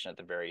information at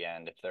the very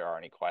end if there are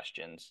any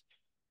questions.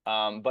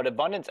 But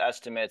abundance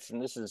estimates,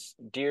 and this is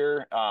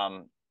deer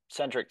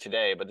centric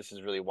today, but this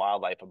is really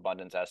wildlife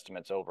abundance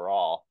estimates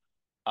overall.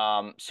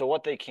 So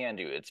what they can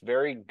do, it's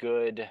very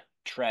good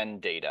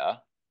trend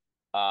data.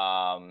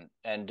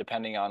 And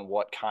depending on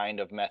what kind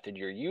of method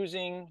you're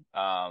using,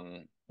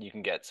 you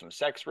can get some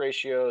sex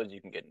ratios,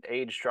 you can get an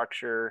age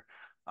structure,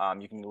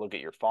 you can look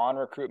at your fawn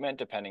recruitment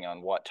depending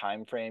on what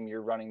time frame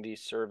you're running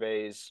these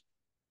surveys.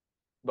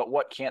 But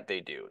what can't they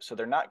do? So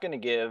they're not going to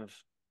give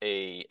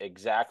a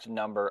exact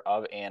number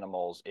of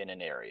animals in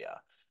an area.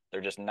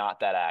 They're just not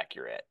that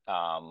accurate.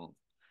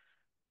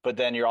 But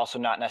then you're also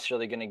not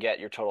necessarily going to get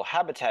your total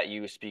habitat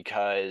use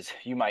because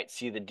you might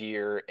see the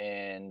deer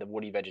in the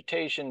woody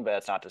vegetation, but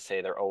that's not to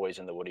say they're always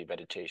in the woody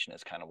vegetation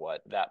is kind of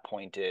what that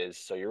point is.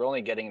 So you're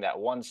only getting that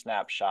one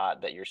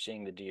snapshot that you're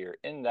seeing the deer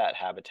in that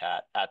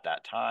habitat at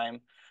that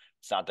time.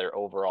 It's not their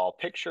overall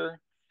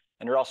picture.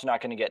 And you're also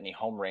not going to get any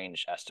home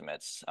range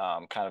estimates.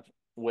 Kind of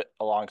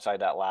alongside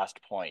that last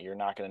point, you're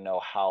not going to know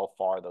how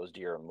far those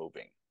deer are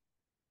moving.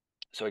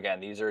 So again,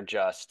 these are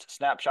just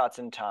snapshots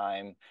in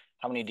time.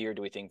 How many deer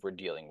do we think we're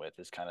dealing with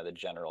is kind of the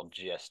general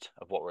gist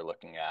of what we're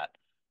looking at.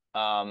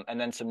 And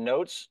then some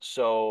notes.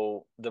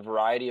 So the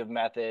variety of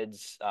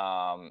methods,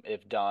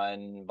 if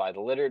done by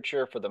the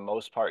literature, for the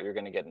most part, you're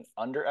going to get an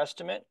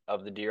underestimate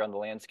of the deer on the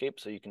landscape.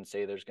 So you can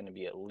say there's going to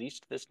be at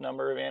least this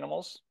number of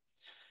animals.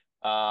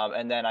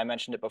 And then I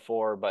mentioned it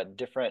before, but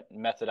different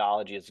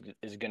methodology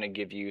is going to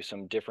give you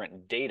some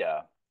different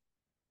data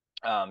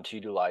to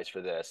utilize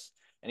for this.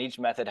 And each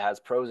method has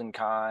pros and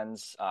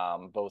cons,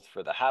 both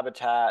for the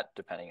habitat,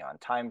 depending on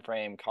time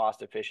frame,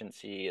 cost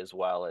efficiency, as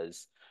well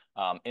as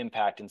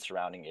impact in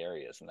surrounding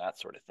areas and that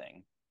sort of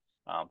thing.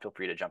 Feel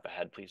free to jump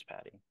ahead, please,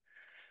 Patty.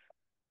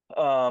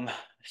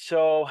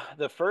 So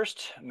the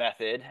first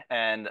method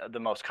and the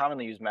most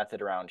commonly used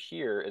method around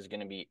here is going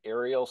to be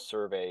aerial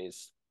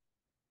surveys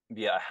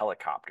via a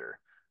helicopter.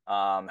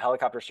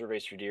 Helicopter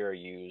surveys for deer are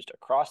used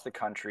across the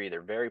country.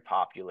 They're very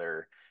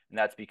popular. And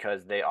that's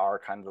because they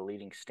are kind of the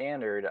leading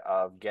standard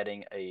of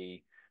getting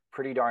a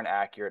pretty darn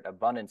accurate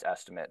abundance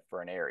estimate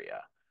for an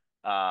area.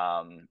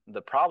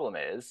 The problem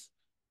is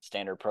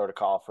standard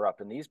protocol for up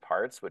in these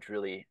parts, which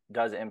really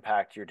does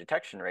impact your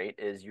detection rate,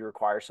 is you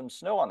require some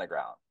snow on the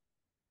ground,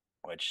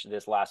 which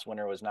this last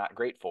winter was not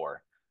great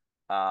for.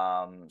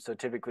 So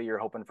typically you're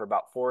hoping for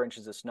about 4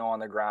 inches of snow on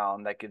the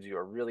ground. That gives you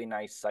a really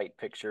nice sight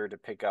picture to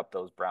pick up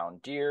those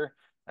brown deer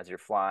as you're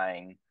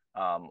flying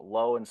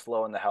low and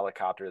slow in the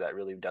helicopter. That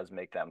really does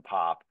make them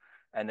pop.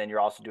 And then you're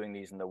also doing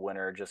these in the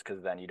winter just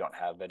because then you don't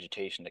have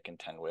vegetation to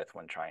contend with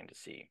when trying to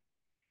see.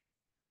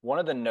 One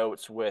of the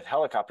notes with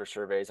helicopter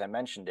surveys, I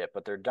mentioned it,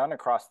 but they're done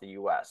across the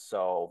US.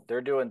 So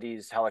they're doing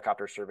these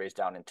helicopter surveys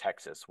down in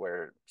Texas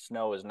where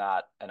snow is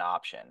not an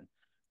option.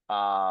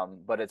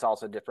 But it's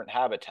also different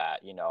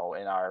habitat. You know,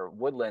 in our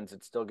woodlands,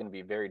 it's still going to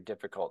be very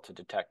difficult to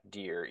detect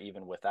deer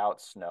even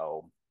without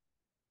snow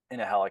in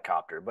a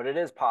helicopter, but it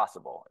is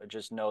possible.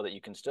 Just know that you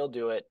can still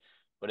do it,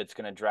 but it's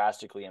going to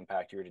drastically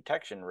impact your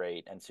detection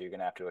rate. And so you're going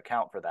to have to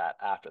account for that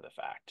after the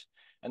fact.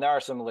 And there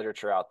are some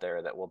literature out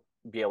there that will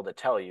be able to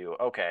tell you,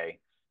 okay,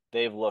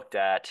 they've looked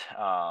at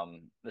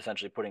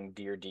essentially putting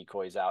deer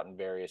decoys out in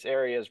various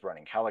areas,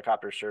 running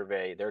helicopter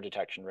survey. Their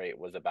detection rate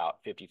was about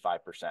 55%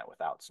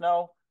 without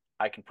snow.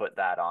 I can put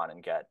that on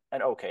and get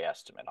an okay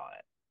estimate on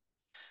it.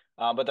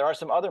 But there are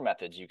some other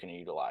methods you can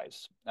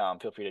utilize.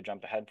 Feel free to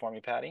jump ahead for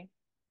me, Patty.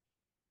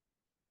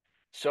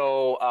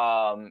 So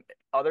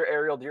other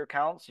aerial deer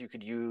counts, you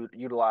could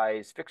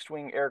utilize fixed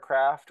wing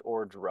aircraft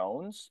or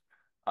drones.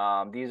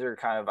 These are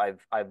kind of,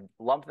 I've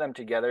lumped them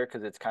together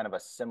because it's kind of a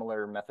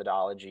similar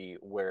methodology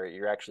where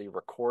you're actually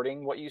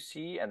recording what you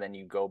see and then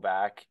you go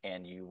back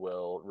and you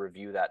will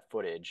review that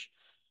footage.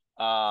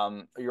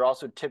 You're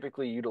also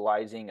typically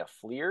utilizing a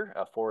FLIR,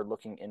 a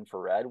forward-looking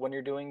infrared, when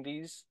you're doing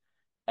these.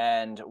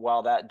 And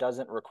while that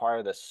doesn't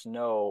require the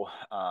snow,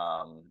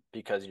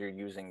 because you're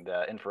using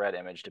the infrared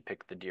image to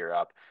pick the deer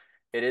up,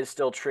 it is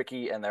still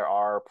tricky, and there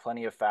are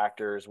plenty of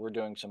factors. We're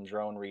doing some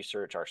drone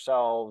research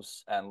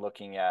ourselves and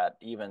looking at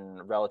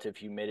even relative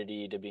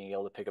humidity to being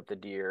able to pick up the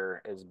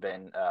deer has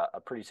been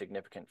a pretty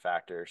significant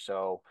factor.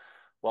 So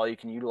while you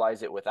can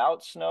utilize it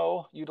without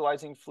snow,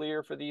 utilizing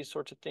FLIR for these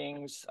sorts of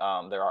things,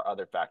 there are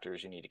other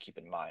factors you need to keep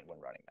in mind when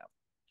running them.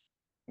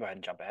 Go ahead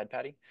and jump ahead,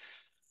 Patty.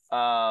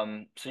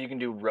 So you can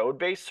do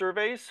road-based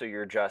surveys. So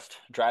you're just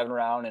driving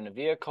around in a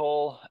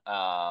vehicle,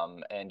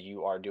 and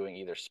you are doing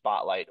either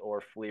spotlight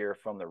or FLIR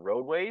from the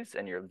roadways,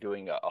 and you're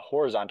doing a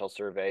horizontal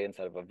survey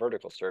instead of a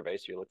vertical survey.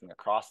 So you're looking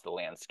across the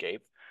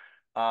landscape.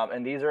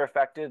 And these are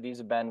effective. These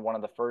have been one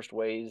of the first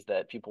ways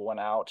that people went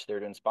out. They're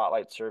doing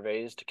spotlight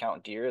surveys to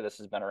count deer. This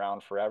has been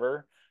around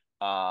forever.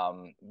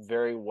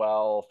 Very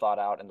well thought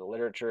out in the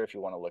literature if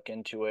you want to look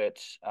into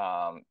it.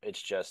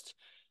 It's just,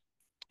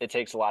 it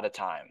takes a lot of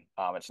time.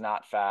 It's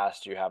not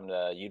fast. You're having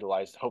to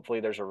utilize, hopefully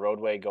there's a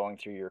roadway going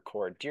through your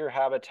core deer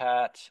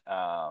habitat.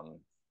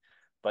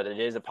 But it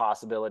is a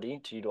possibility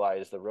to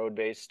utilize the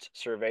road-based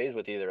surveys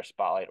with either a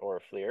spotlight or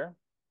a FLIR.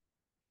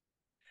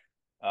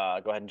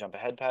 Go ahead and jump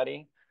ahead,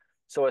 Patty.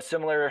 So a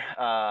similar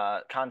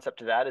concept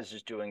to that is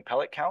just doing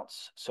pellet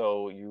counts.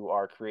 So you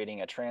are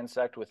creating a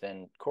transect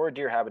within core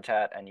deer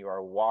habitat, and you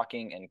are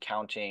walking and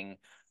counting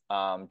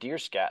deer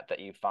scat that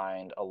you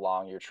find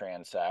along your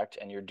transect,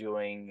 and you're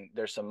doing,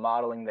 there's some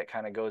modeling that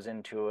kind of goes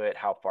into it.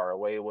 How far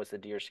away was the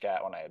deer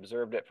scat when I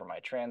observed it from my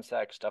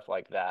transect, stuff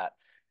like that.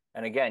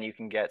 And again, you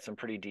can get some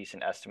pretty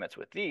decent estimates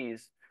with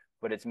these,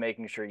 but it's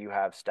making sure you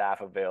have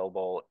staff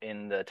available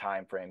in the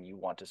time frame you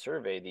want to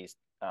survey these,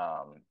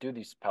 do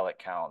these pellet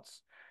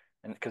counts,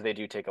 and because they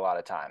do take a lot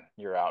of time.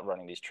 You're out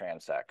running these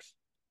transects.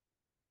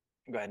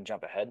 Go ahead and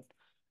jump ahead.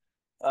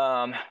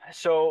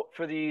 So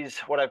for these,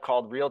 what I've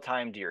called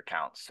real-time deer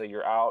counts. So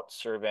you're out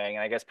surveying,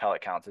 and I guess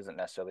pellet counts isn't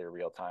necessarily a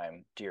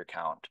real-time deer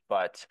count,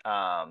 but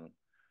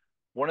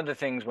one of the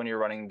things when you're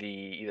running the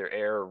either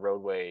air or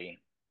roadway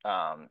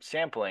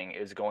sampling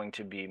is going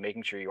to be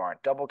making sure you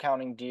aren't double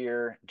counting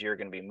deer. Deer are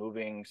going to be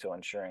moving, so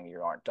ensuring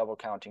you aren't double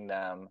counting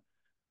them.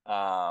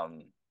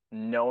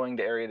 Knowing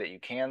the area that you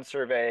can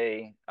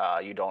survey,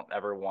 you don't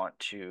ever want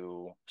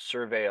to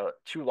survey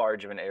too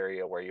large of an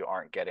area where you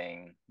aren't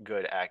getting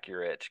good,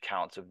 accurate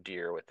counts of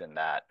deer within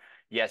that.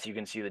 Yes, you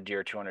can see the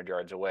deer 200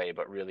 yards away,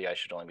 but really I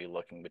should only be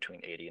looking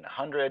between 80 and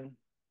 100.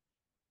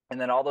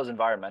 And then all those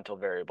environmental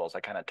variables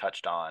I kind of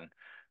touched on,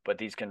 but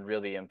these can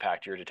really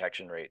impact your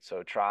detection rate.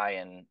 So try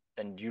and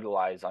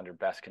utilize under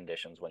best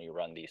conditions when you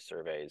run these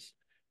surveys.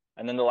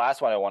 And then the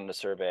last one I wanted to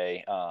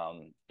survey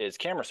is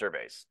camera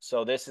surveys.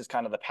 So this is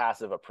kind of the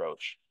passive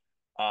approach.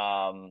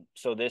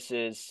 So this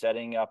is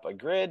setting up a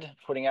grid,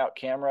 putting out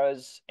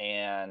cameras,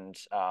 and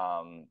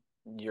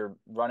you're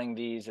running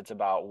these. It's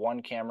about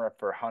one camera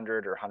per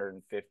 100 or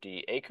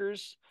 150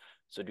 acres.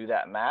 So do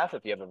that math.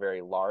 If you have a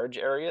very large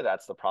area,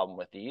 that's the problem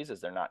with these, is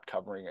they're not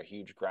covering a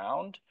huge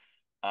ground.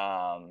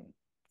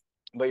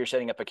 But you're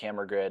setting up a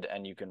camera grid,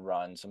 and you can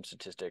run some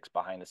statistics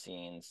behind the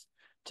scenes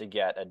to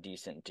get a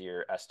decent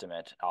deer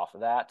estimate off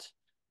of that.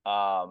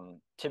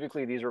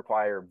 Typically, these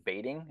require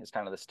baiting is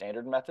kind of the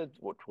standard method,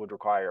 which would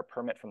require a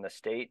permit from the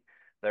state.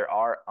 There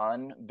are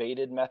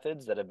unbaited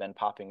methods that have been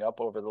popping up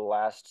over the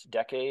last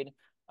decade.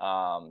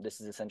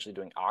 This is essentially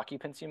doing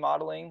occupancy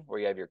modeling,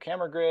 where you have your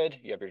camera grid,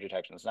 you have your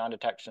detections,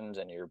 non-detections,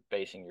 and you're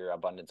basing your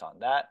abundance on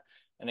that.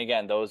 And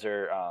again, those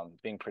are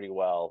being pretty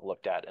well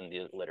looked at in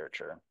the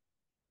literature.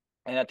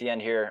 And at the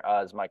end here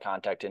is my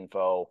contact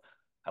info.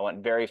 I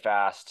went very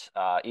fast.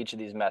 Each of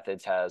these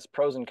methods has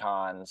pros and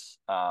cons.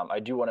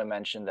 I do want to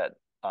mention that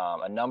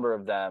a number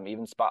of them,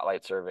 even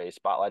spotlight surveys,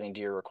 spotlighting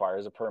deer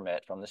requires a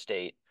permit from the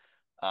state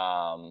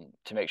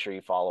to make sure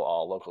you follow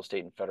all local,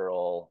 state, and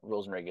federal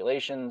rules and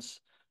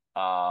regulations.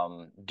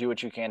 Do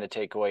what you can to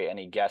take away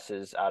any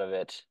guesses out of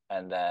it.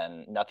 And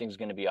then nothing's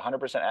going to be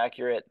 100%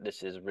 accurate.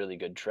 This is really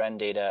good trend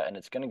data, and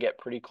it's going to get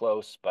pretty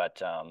close,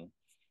 but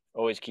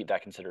always keep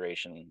that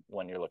consideration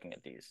when you're looking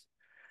at these.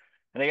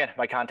 And again,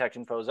 my contact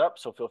info is up,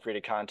 so feel free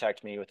to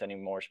contact me with any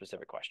more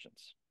specific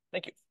questions.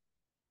 Thank you.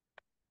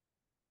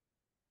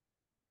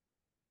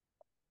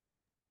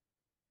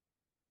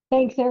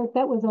 Thanks, Eric.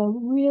 That was a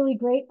really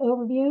great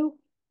overview.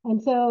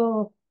 And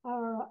so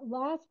our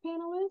last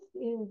panelist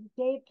is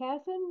Dave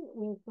Casson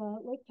with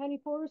Lake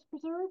County Forest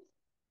Preserves.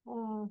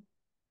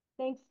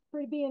 Thanks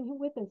for being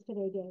with us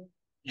today, Dave.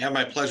 Yeah,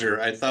 my pleasure.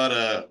 I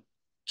thought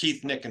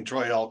Keith, Nick, and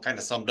Troy all kind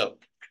of summed up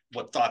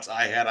what thoughts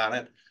I had on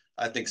it.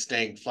 I think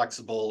staying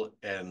flexible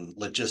and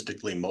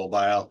logistically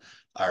mobile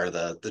are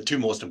the two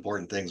most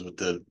important things with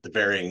the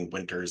varying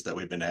winters that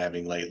we've been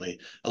having lately.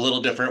 A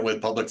little different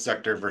with public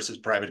sector versus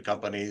private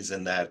companies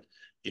in that,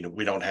 you know,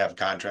 we don't have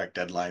contract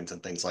deadlines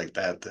and things like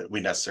that that we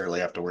necessarily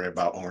have to worry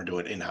about when we're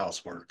doing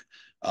in-house work.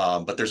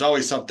 But there's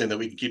always something that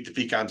we can keep the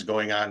pecans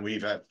going on.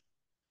 We've had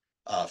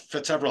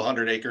several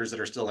hundred acres that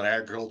are still in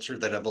agriculture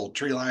that have old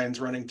tree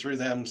lines running through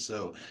them.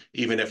 So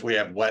even if we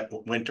have wet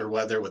winter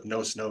weather with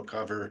no snow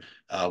cover,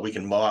 we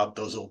can mow out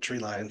those old tree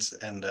lines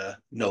and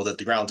know that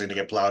the ground's going to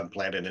get plowed and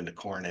planted into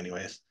corn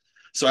anyways.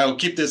 So I will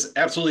keep this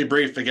absolutely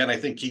brief. Again, I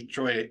think Keith,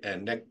 Troy,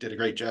 and Nick did a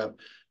great job.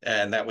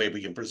 And that way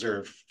we can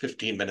preserve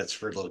 15 minutes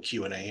for a little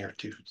Q&A here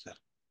too. So.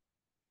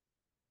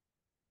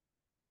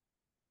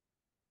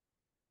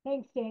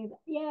 Thanks, Dave.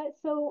 Yeah,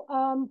 so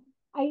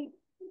I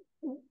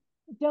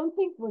don't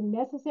think we're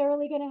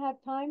necessarily going to have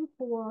time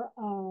for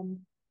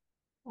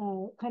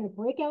kind of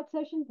breakout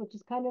sessions, which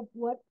is kind of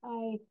what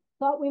I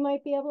thought we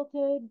might be able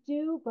to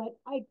do, but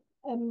I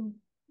am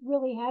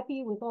really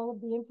happy with all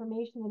of the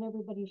information that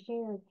everybody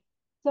shared.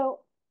 So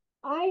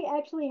I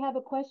actually have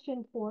a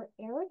question for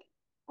Eric.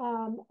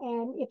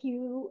 And if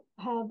you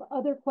have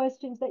other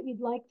questions that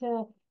you'd like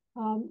to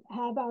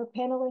have our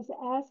panelists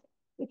ask,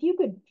 if you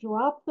could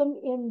drop them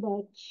in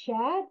the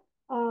chat,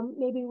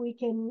 maybe we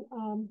can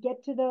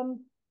get to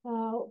them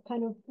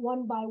kind of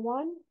one by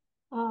one.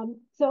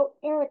 So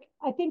Eric,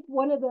 I think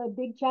one of the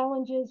big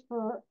challenges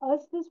for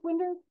us this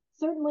winter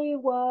certainly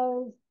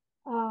was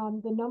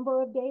the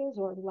number of days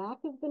or lack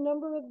of the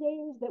number of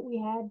days that we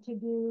had to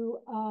do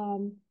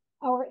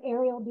our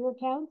aerial deer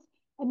counts.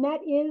 And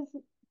that is,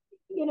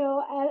 you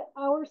know,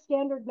 our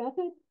standard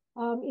method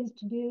is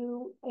to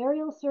do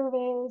aerial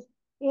surveys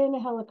in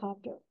a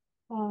helicopter.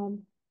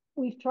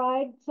 We've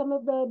tried some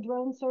of the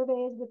drone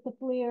surveys with the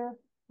FLIR,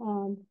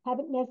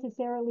 haven't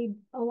necessarily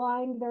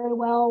aligned very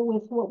well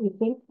with what we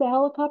think the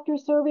helicopter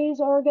surveys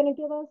are going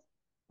to give us.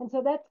 And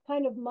so that's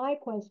kind of my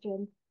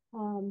question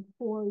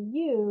for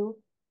you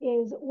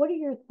is, what are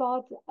your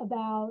thoughts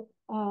about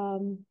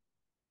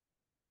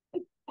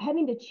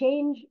having to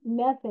change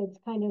methods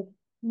kind of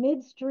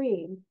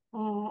midstream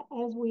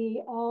as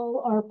we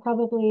all are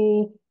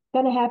probably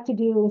going to have to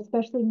do,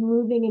 especially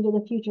moving into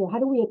the future? How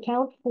do we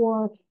account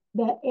for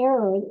the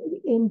error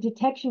in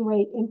detection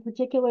rate in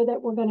particular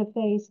that we're going to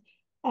face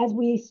as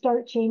we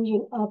start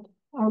changing up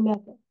our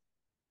method?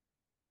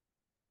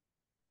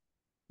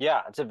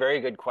 Yeah, it's a very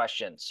good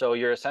question. So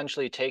you're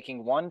essentially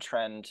taking one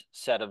trend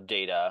set of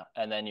data,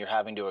 and then you're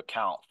having to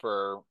account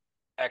for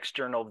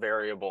external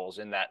variables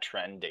in that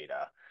trend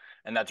data.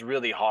 And that's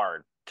really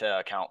hard to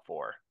account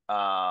for.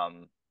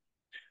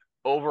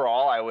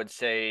 Overall, I would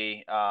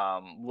say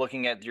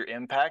looking at your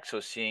impact,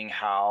 so seeing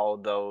how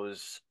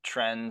those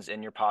trends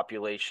in your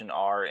population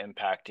are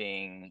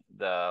impacting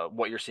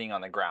what you're seeing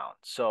on the ground.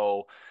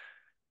 So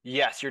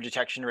yes, your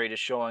detection rate is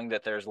showing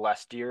that there's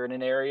less deer in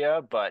an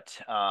area, but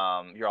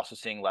you're also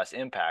seeing less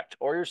impact,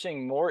 or you're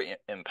seeing more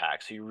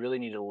impact. So you really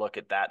need to look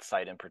at that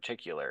site in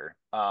particular.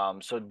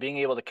 So being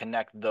able to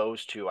connect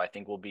those two, I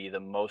think, will be the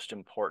most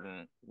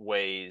important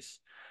ways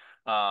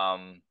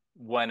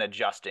when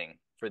adjusting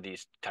for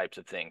these types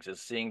of things, is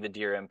seeing the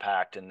deer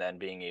impact and then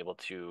being able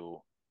to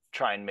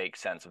try and make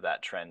sense of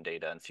that trend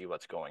data and see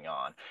what's going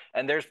on.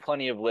 And there's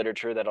plenty of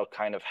literature that'll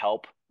kind of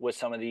help with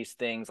some of these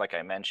things. Like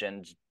I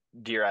mentioned,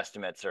 deer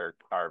estimates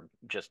are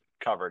just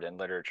covered in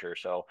literature.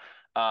 So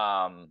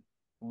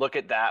look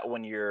at that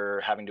when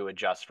you're having to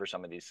adjust for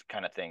some of these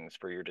kind of things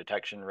for your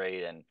detection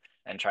rate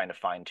and trying to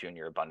fine tune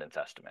your abundance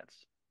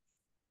estimates.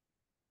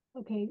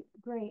 Okay,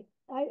 great.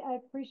 I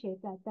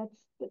appreciate that.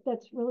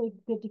 That's really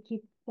good to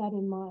keep that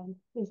in mind,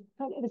 is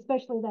kind of,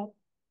 especially that,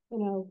 you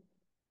know,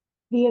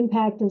 the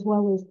impact as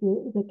well as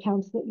the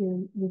counts that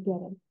you're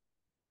getting.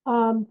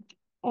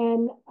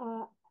 And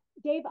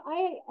Dave,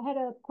 I had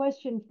a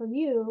question for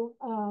you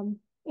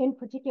in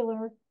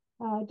particular,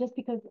 just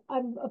because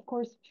I'm of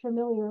course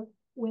familiar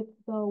with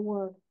the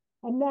work,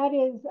 and that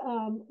is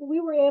we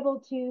were able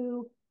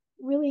to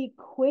really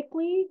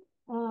quickly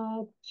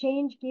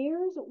change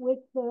gears with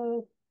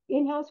the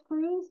in-house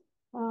crews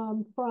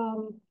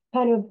from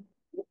kind of,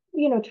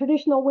 you know,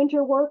 traditional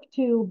winter work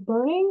to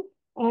burning.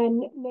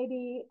 And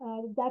maybe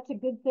that's a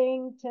good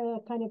thing to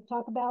kind of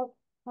talk about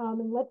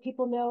and let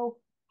people know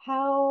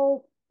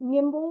how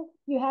nimble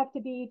you have to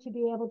be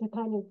able to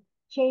kind of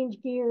change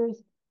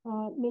gears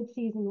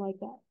mid-season like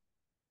that.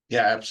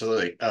 Yeah,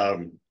 absolutely.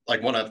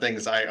 Like one of the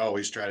things I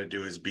always try to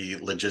do is be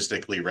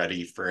logistically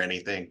ready for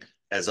anything,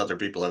 as other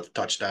people have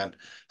touched on.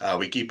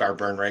 We keep our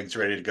burn rigs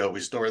ready to go. We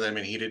store them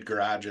in heated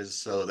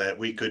garages so that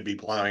we could be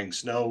plowing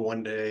snow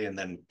one day and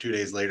then 2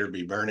 days later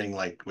be burning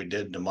like we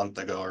did a month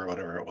ago or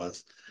whatever it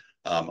was.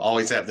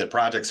 Always have the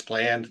projects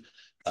planned.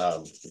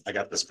 I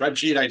got the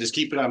spreadsheet. I just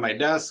keep it on my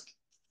desk.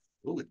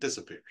 Ooh, it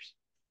disappears.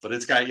 But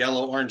it's got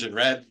yellow, orange, and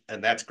red,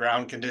 and that's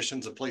ground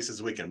conditions of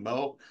places we can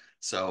mow.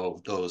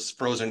 So those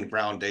frozen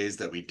ground days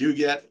that we do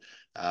get,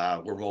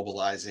 we're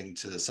mobilizing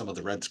to some of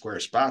the red square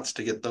spots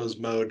to get those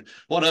mowed.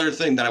 One other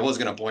thing that I was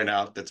going to point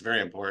out that's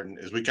very important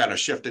is we kind of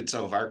shifted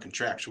some of our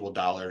contractual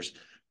dollars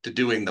to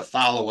doing the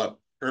follow-up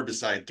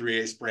herbicide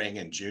 3A spraying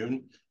in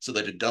June so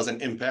that it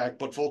doesn't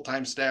impact what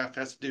full-time staff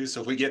has to do.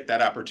 So if we get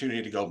that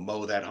opportunity to go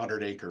mow that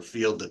 100-acre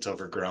field that's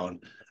overgrown,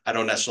 I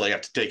don't necessarily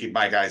have to take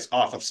my guys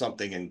off of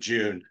something in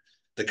June.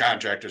 The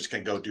contractors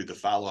can go do the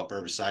follow-up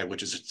herbicide,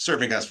 which is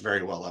serving us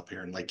very well up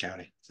here in Lake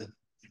County. So.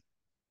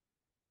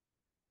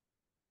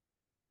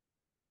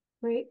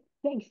 Great,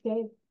 thanks,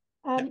 Dave.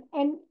 And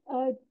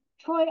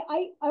Troy,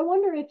 I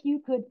wonder if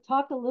you could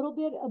talk a little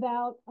bit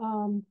about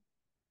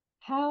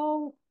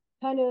how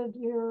kind of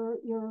your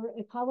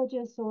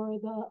ecologists or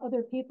the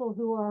other people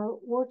who are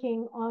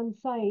working on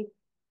site,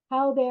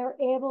 how they're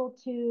able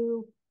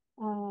to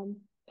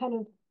kind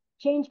of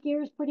change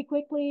gears pretty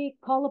quickly,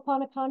 call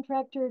upon a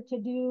contractor to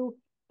do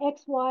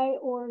X, Y,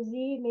 or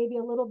Z, maybe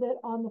a little bit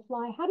on the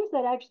fly. How does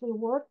that actually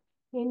work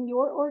in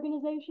your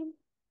organization?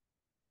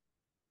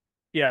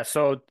 Yeah,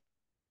 so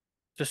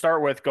to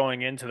start with,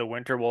 going into the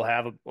winter, we'll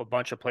have a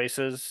bunch of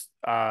places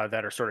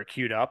that are sort of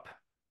queued up.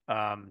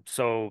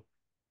 So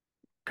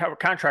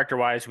contractor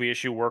wise, we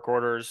issue work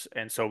orders,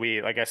 and so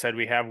we, like I said,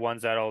 we have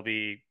ones that'll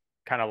be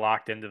kind of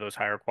locked into those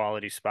higher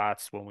quality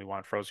spots when we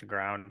want frozen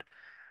ground,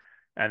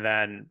 and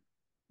then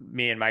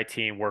me and my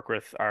team work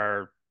with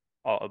a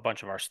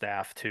bunch of our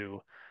staff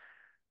to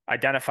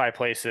identify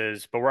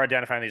places, but we're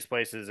identifying these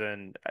places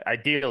in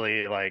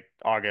ideally like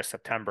August,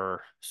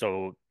 September,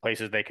 so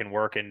places they can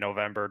work in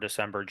November,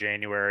 December,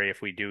 January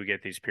if we do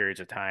get these periods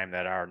of time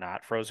that are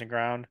not frozen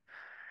ground.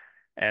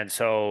 And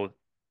so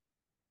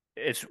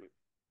it's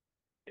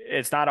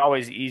it's not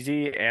always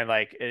easy. And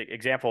like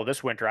example,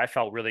 this winter, I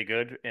felt really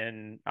good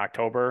in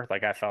October.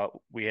 Like I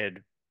felt we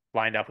had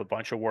lined up a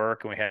bunch of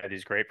work and we had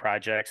these great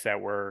projects that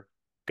were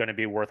going to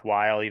be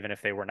worthwhile, even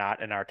if they were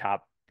not in our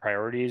top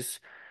priorities.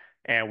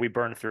 And we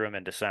burned through them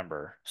in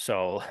December.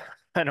 So,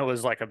 and it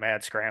was like a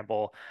mad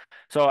scramble.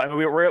 So, I mean,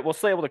 we'll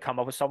still able to come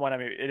up with someone. I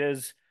mean, it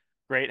is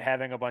great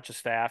having a bunch of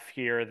staff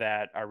here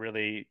that are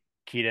really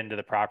keyed into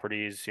the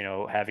properties,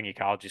 having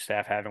ecology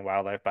staff, having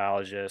wildlife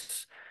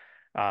biologists.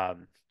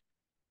 Um,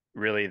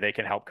 Really they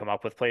can help come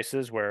up with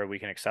places where we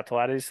can accept a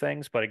lot of these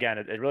things. But again,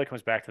 it really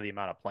comes back to the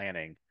amount of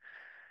planning.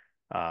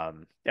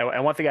 And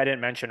one thing I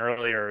didn't mention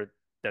earlier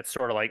that's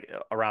sort of like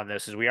around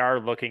this is we are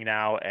looking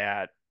now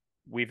at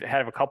we've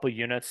had a couple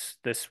units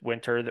this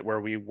winter that where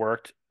we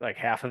worked like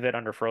half of it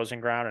under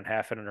frozen ground and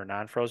half it under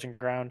non-frozen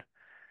ground.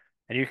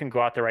 And you can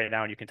go out there right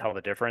now and you can tell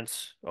the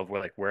difference of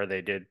where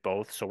they did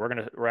both. So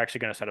we're actually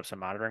gonna set up some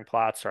monitoring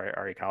plots.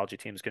 Our ecology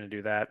team is gonna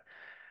do that.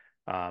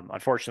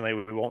 Unfortunately,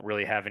 we won't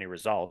really have any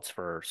results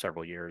for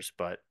several years,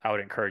 but I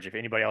would encourage if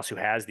anybody else who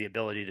has the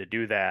ability to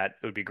do that,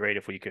 it would be great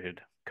if we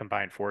could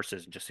combine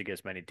forces just to get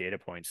as many data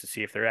points to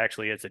see if there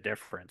actually is a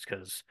difference.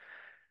 Because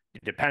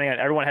depending on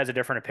everyone has a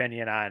different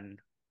opinion on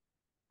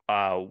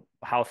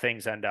how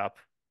things end up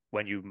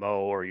when you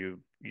mow or you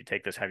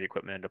take this heavy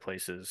equipment into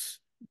places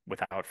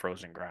without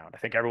frozen ground. I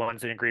think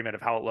everyone's in agreement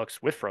of how it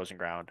looks with frozen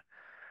ground.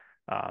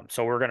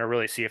 So we're going to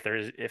really see if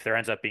there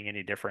ends up being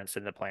any difference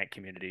in the plant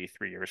community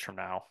 3 years from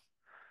now.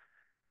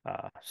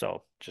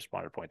 So just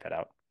wanted to point that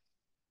out.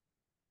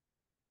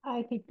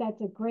 I think that's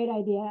a great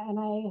idea, and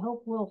I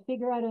hope we'll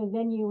figure out a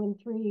venue in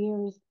 3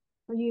 years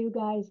for you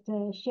guys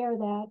to share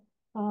that.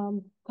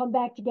 Come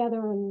back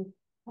together, and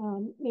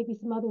maybe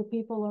some other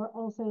people are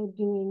also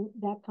doing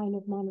that kind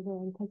of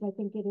monitoring because I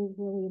think it is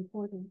really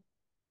important.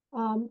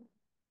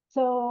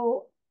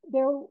 So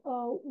there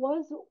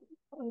was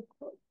a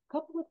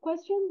couple of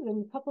questions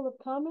and a couple of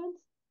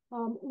comments.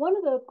 One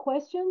of the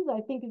questions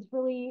I think is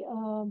really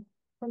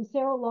from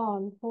Sarah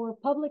Long for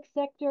public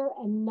sector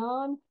and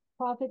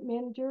non-profit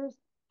managers.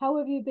 How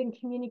have you been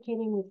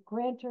communicating with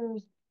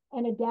grantors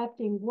and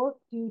adapting work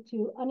due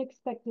to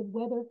unexpected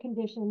weather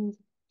conditions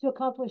to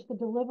accomplish the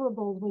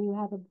deliverables when you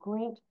have a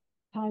grant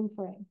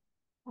timeframe?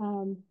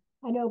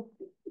 I know,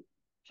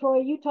 Troy,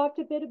 you talked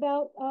a bit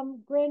about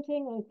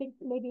granting. I think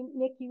maybe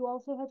Nick, you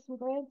also have some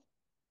grants.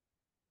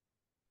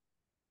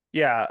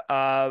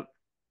 Yeah.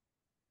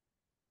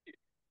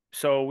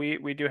 So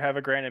we do have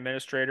a grant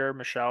administrator,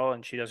 Michelle,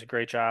 and she does a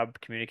great job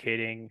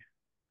communicating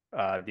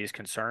these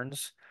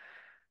concerns.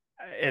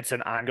 It's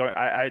an ongoing.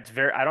 I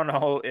don't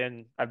know.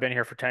 I've been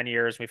here for 10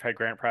 years. We've had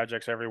grant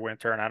projects every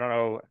winter, and I don't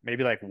know.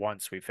 Maybe like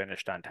once we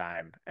finished on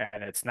time,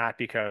 and it's not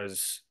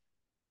because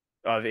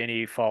of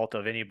any fault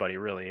of anybody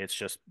really. It's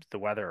just the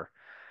weather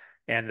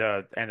and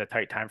the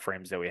tight time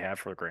frames that we have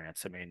for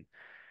grants. I mean,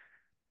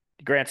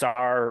 grants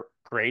are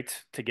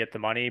great to get the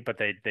money, but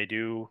they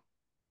do,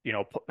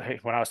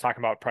 when I was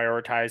talking about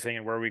prioritizing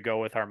and where we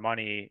go with our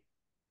money,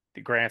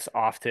 the grants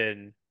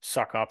often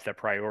suck up the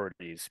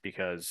priorities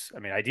because I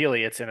mean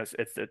ideally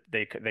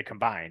they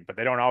combine, but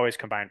they don't always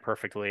combine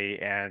perfectly,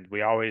 and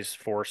we always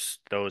force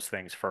those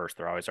things first.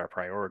 They're always our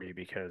priority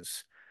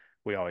because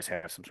we always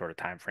have some sort of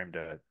time frame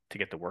to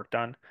get the work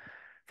done.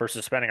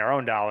 Versus spending our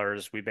own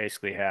dollars, we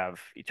basically have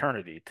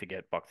eternity to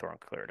get Buckthorn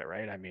cleared,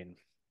 right? I mean,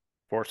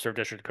 Forest Service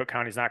District Cook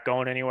County is not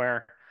going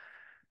anywhere.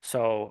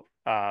 So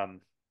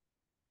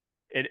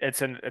it's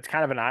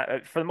kind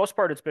of for the most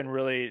part, it's been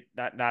really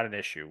not an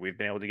issue. We've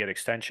been able to get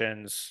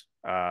extensions.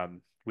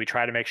 we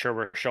try to make sure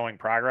we're showing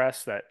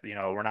progress, that, you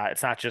know, we're not,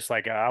 it's not just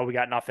like, oh, we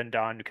got nothing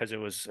done because it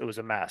was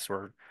a mess.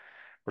 We're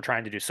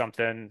trying to do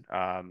something.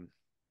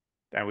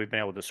 And we've been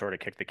able to sort of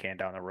kick the can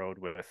down the road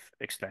with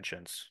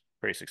extensions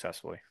pretty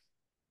successfully.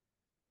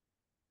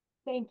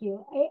 Thank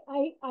you.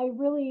 I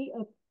really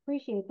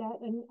appreciate that.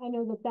 And I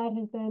know that that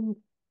has been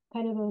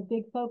kind of a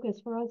big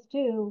focus for us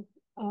too.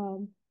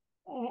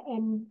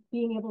 And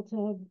being able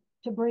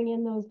to bring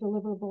in those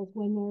deliverables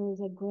when there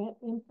is a grant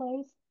in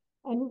place.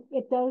 And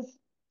it does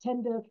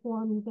tend to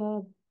form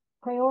the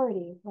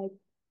priority. Like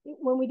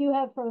when we do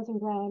have frozen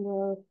ground,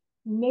 or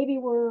maybe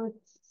we're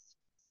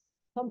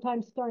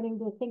sometimes starting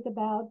to think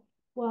about,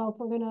 well, if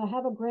we're going to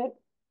have a grant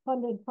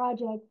funded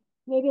project,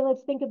 maybe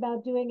let's think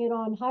about doing it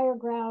on higher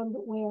ground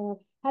where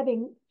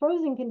having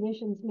frozen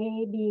conditions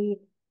may be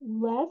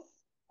less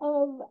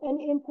of an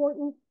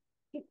important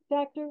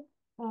factor.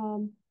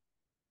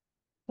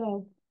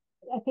 So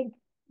I think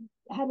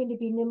having to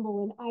be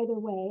nimble in either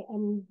way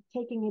and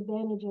taking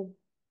advantage of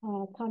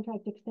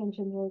contract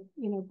extensions or,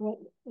 you know, grant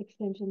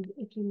extensions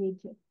if you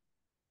need to.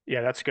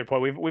 Yeah, that's a good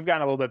point. We've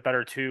gotten a little bit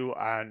better too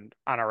on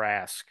our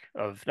ask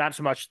of not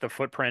so much the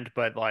footprint,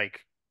 but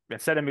like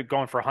instead of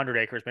going for 100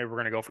 acres, maybe we're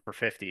going to go for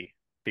 50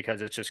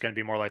 because it's just going to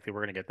be more likely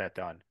we're going to get that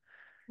done.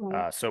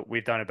 Right. So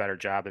we've done a better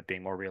job at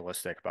being more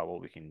realistic about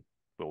what we can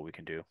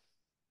do.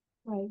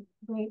 Right.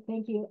 Great.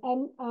 Thank you.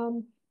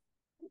 And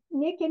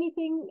Nick,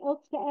 anything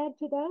else to add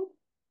to that?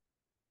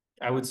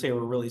 I would say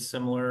we're really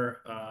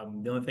similar.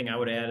 The only thing I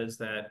would add is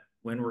that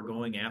when we're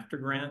going after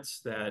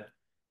grants, that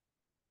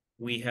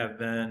we have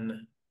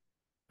been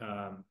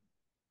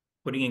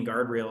putting in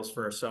guardrails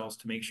for ourselves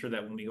to make sure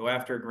that when we go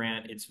after a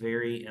grant, it's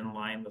very in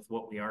line with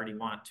what we already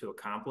want to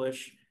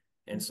accomplish.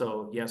 And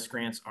so, yes,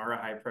 grants are a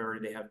high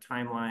priority. They have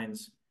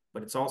timelines,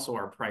 but it's also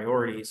our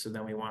priority. So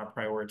then we want to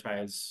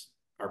prioritize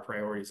our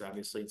priorities,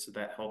 obviously. So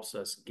that helps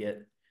us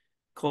get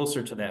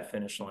closer to that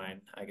finish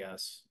line, I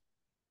guess.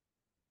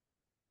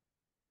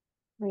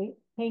 Great.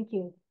 Thank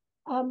you.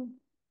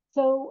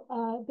 So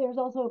there's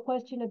also a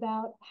question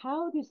about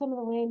how do some of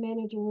the land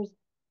managers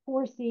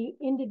foresee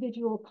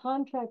individual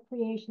contract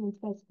creation and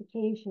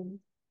specifications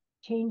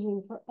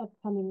changing for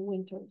upcoming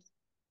winters?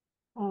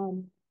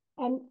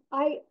 And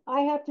I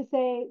have to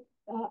say,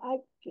 I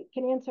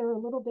can answer a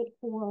little bit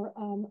for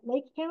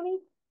Lake County.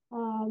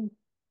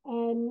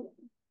 And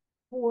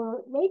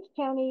for Lake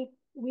County,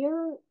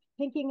 we're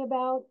thinking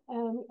about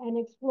and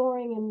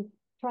exploring and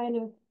trying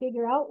to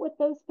figure out what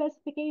those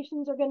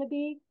specifications are going to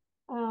be.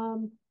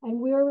 And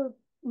we're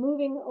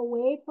moving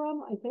away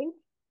from, I think,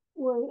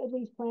 we're at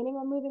least planning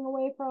on moving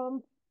away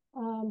from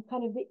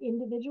kind of the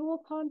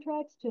individual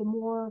contracts to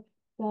more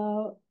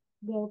the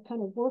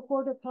kind of work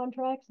order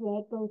contracts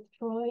that both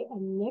Troy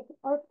and Nick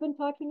have been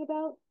talking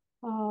about,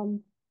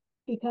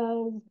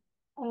 because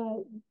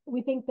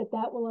we think that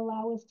that will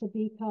allow us to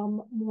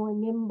become more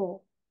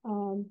nimble.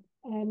 And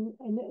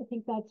I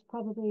think that's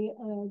probably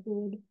a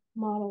good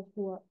model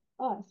for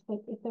us.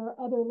 But if there are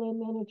other land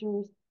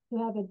managers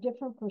who have a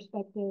different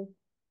perspective,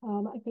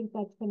 I think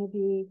that's going to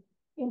be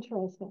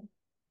interesting.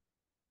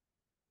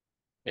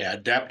 Yeah,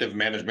 adaptive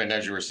management,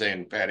 as you were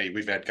saying, Patty,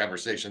 we've had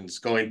conversations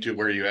going to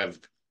where you have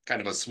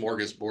kind of a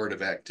smorgasbord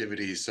of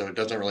activities. So it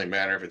doesn't really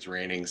matter if it's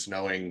raining,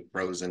 snowing,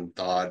 frozen,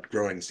 thawed,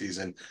 growing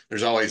season.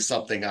 There's always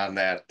something on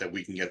that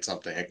we can get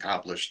something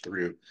accomplished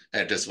through.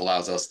 And it just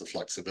allows us the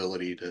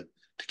flexibility to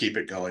keep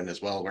it going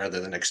as well, rather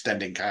than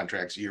extending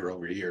contracts year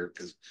over year,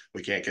 because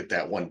we can't get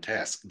that one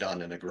task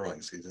done in a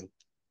growing season.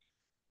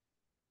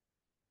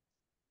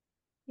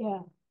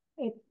 Yeah,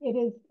 it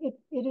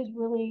is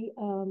really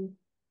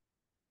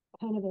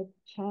kind of a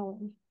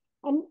challenge.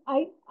 And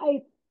I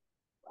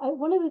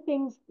one of the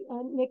things,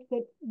 Nick,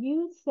 that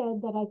you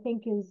said that I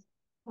think is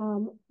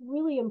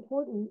really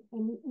important,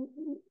 and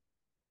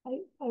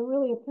I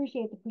really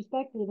appreciate the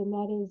perspective, and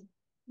that is,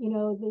 you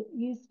know, that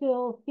you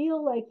still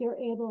feel like you're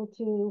able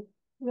to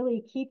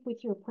really keep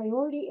with your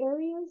priority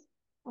areas.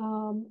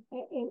 And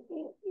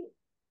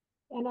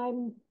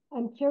I'm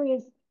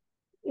curious,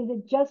 is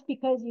it just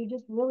because you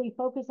just really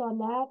focus on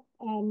that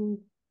and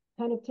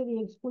kind of to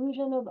the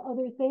exclusion of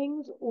other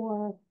things,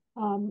 or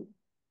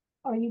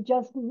are you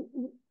just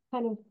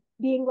kind of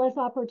being less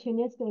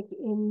opportunistic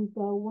in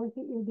the work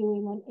that you're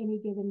doing on any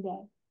given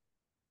day?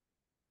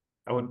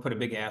 I would put a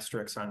big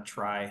asterisk on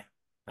trying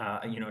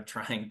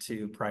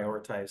to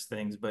prioritize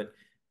things. But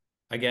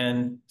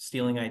again,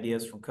 stealing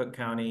ideas from Cook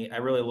County, I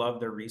really love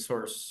their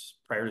resource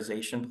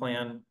prioritization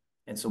plan.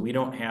 And so we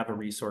don't have a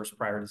resource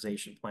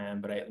prioritization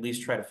plan, but I at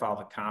least try to follow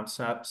the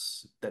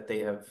concepts that they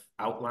have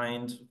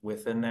outlined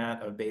within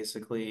that, of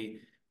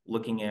basically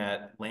looking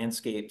at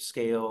landscape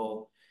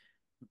scale,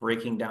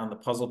 breaking down the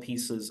puzzle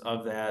pieces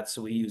of that.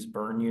 So we use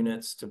burn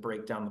units to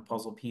break down the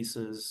puzzle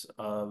pieces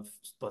of,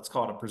 let's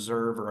call it a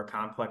preserve or a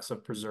complex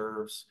of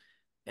preserves,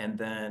 and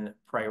then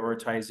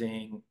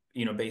prioritizing,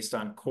 you know, based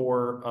on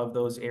core of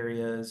those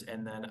areas,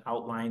 and then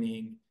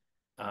outlining,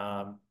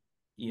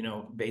 you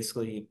know,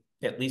 basically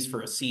at least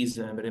for a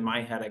season, but in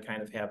my head, I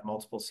kind of have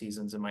multiple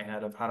seasons in my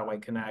head of how do I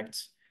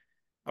connect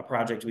a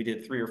project we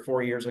did 3 or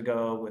 4 years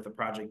ago with a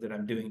project that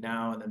I'm doing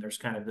now. And then there's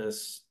kind of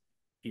this,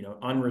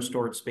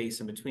 unrestored space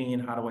in between.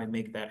 How do I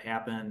make that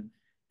happen?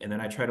 And then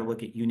I try to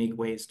look at unique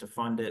ways to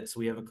fund it. So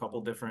we have a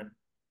couple different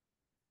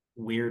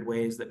weird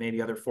ways that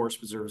maybe other forest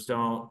preserves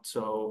don't.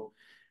 So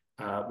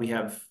we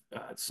have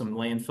some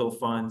landfill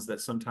funds that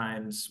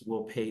sometimes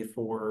will pay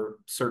for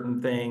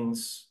certain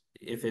things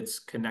if it's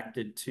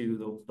connected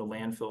to the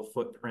landfill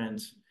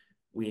footprint.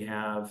 We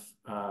have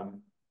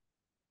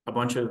a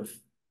bunch of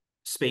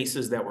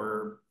spaces that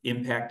were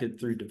impacted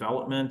through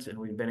development, and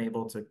we've been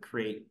able to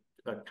create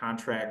a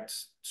contract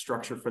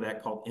structure for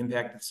that called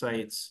impacted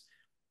sites.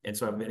 And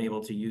so I've been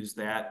able to use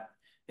that.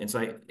 And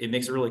so it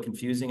makes it really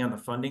confusing on the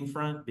funding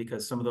front,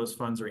 because some of those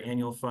funds are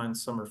annual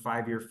funds, some are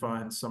 5-year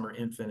funds, some are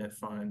infinite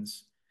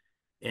funds.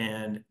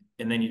 And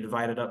then you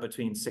divide it up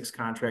between 6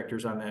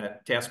 contractors on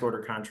that task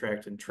order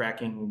contract, and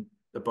tracking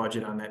the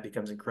budget on that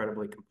becomes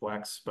incredibly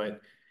complex. But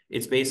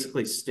it's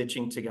basically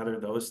stitching together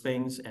those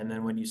things. And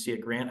then when you see a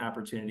grant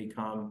opportunity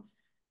come,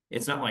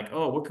 it's not like,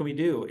 oh, what can we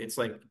do? It's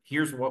like,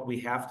 here's what we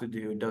have to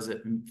do. Does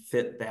it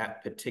fit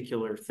that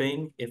particular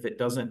thing? If it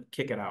doesn't,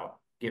 kick it out,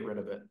 get rid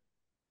of it.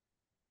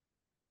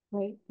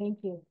 Great, thank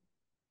you.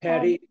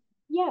 Patty,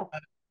 Yeah,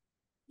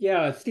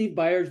 yeah, Steve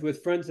Byers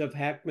with Friends of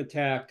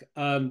Hackmatack.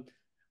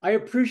 I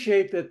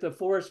appreciate that the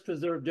Forest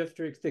Preserve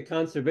Districts, the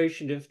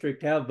Conservation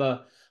District, have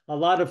a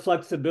lot of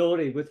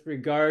flexibility with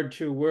regard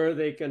to where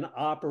they can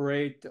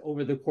operate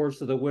over the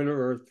course of the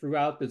winter or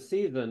throughout the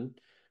season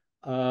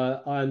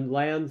on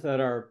lands that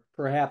are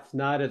perhaps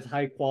not as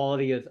high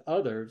quality as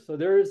others. So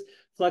there is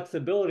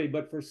flexibility,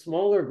 but for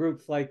smaller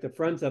groups like the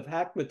Friends of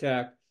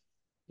Hackmatack,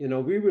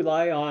 we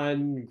rely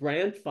on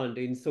grant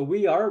funding, so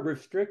we are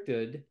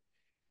restricted.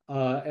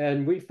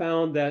 And we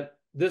found that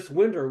this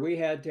winter we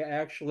had to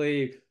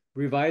actually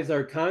revise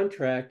our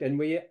contract, and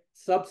we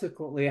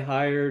subsequently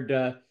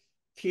hired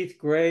Keith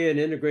Gray and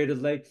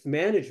Integrated Lakes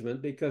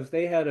Management, because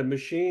they had a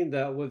machine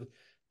that was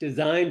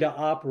designed to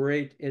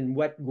operate in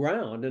wet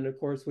ground. And of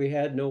course, we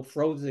had no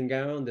frozen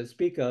ground to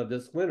speak of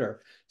this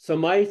winter. So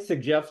my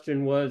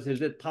suggestion was,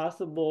 is it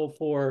possible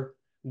for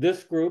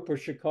this group or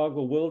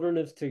Chicago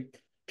Wilderness to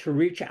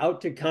reach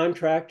out to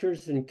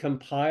contractors and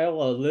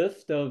compile a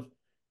list of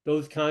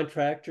those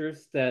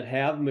contractors that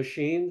have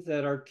machines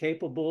that are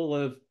capable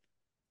of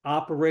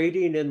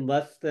operating in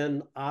less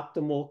than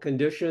optimal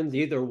conditions,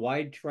 either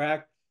wide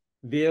track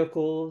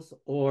vehicles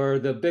or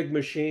the big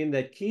machine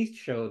that Keith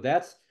showed?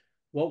 That's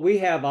what we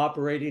have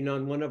operating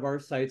on one of our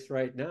sites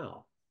right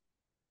now.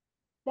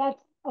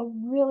 that's a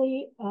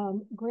really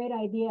great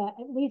idea,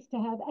 at least to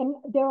have. And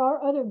there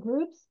are other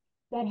groups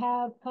that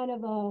have kind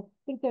of I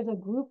think there's a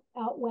group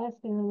out west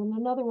and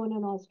another one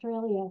in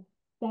Australia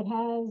that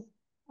has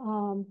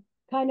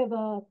kind of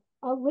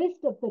a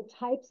list of the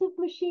types of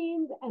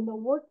machines and the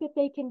work that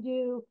they can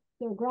do,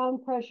 their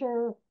ground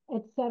pressure,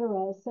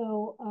 etc.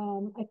 So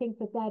I think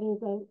that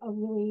is a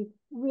really,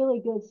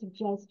 really good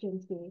suggestion,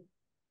 Steve.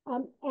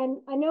 And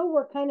I know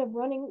we're kind of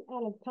running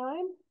out of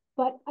time,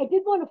 but I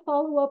did want to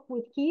follow up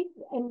with Keith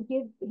and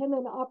give him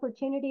an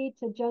opportunity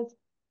to just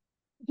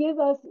give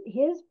us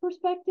his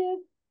perspective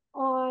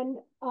on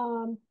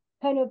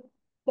kind of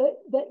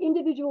the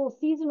individual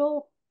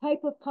seasonal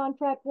type of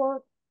contract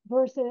work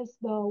versus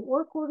the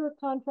work order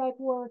contract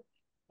work,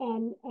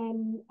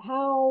 and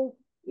how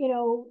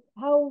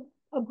how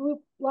a group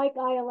like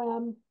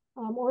ILM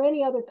or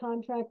any other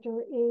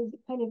contractor is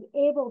kind of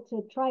able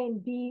to try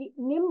and be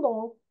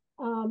nimble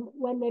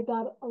when they've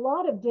got a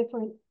lot of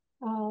different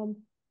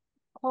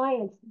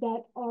clients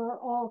that are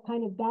all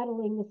kind of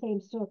battling the same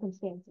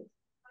circumstances.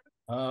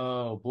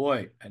 Oh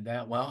boy, and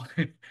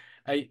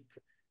I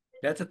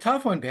that's a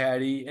tough one,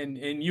 Patty.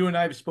 And you and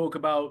I have spoke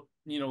about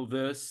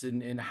this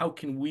and how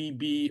can we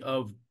be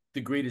of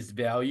the greatest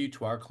value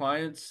to our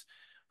clients.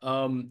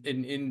 And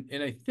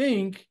I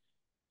think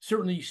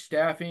certainly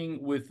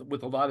staffing with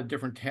a lot of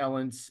different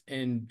talents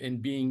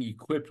and being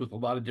equipped with a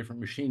lot of different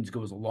machines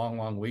goes a long,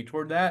 long way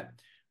toward that.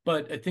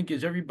 But I think,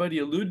 as everybody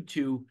alluded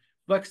to,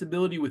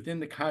 flexibility within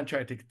the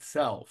contract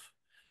itself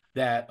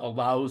that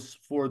allows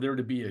for there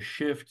to be a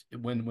shift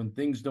when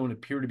things don't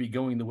appear to be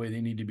going the way they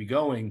need to be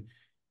going,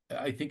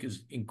 I think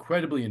is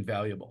incredibly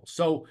invaluable.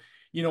 So,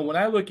 when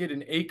I look at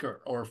an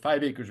acre or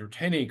 5 acres or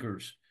 10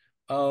 acres,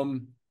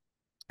 and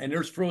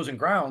there's frozen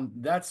ground,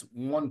 that's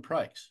one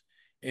price.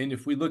 And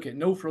if we look at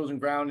no frozen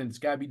ground and it's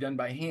got to be done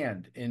by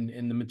hand and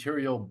the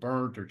material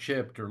burnt or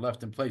chipped or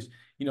left in place,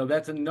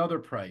 that's another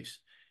price.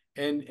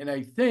 And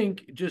I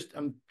think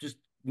I'm just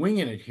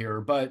winging it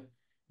here, but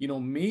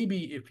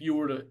maybe if you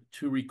were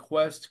to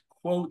request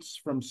quotes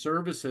from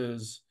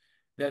services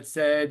that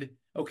said,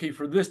 okay,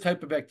 for this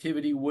type of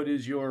activity, what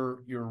is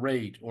your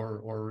rate?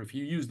 Or if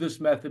you use this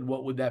method,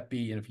 what would that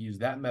be? And if you use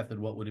that method,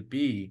 what would it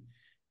be?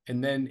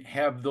 And then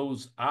have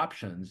those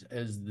options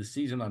as the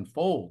season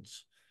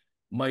unfolds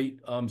might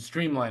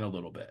streamline a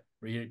little bit,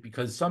 right?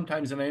 Because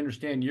sometimes, and I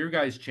understand your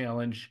guys'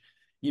 challenge,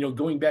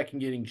 going back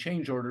and getting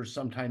change orders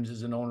sometimes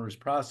is an onerous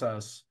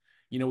process,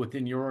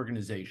 within your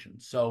organization.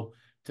 So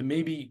to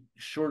maybe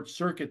short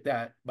circuit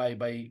that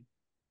by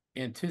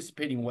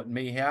anticipating what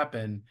may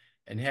happen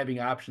and having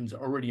options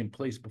already in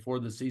place before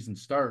the season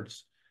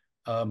starts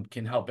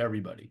can help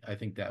everybody. I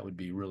think that would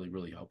be really,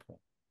 really helpful.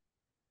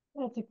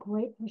 That's a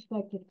great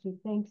perspective, Keith.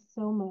 Thanks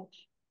so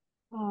much.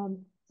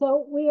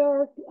 So we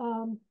are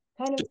kind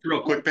of Just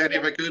real quick, Patty,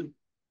 if I could.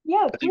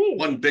 Yeah, I think please.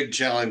 one big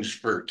challenge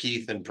for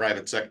Keith and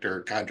private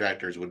sector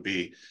contractors would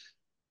be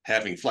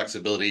having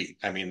flexibility.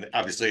 I mean,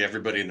 obviously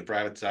everybody in the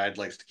private side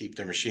likes to keep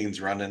their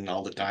machines running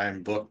all the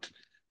time, booked.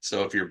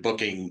 So if you're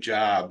booking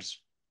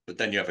jobs, but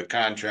then you have a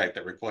contract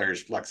that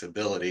requires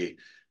flexibility,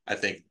 I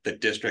think the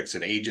districts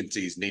and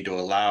agencies need to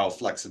allow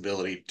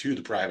flexibility to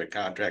the private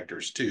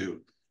contractors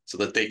too, so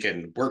that they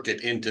can work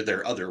it into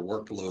their other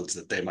workloads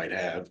that they might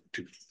have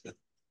to.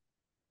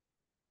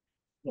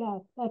 Yeah,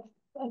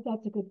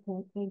 that's a good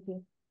point. Thank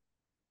you.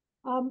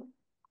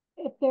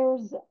 If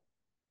does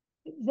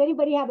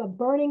anybody have a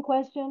burning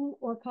question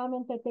or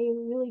comment that they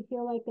really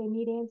feel like they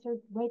need answered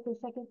right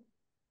this second?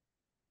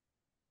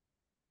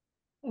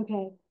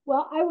 Okay,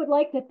 well, I would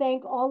like to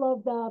thank all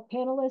of the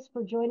panelists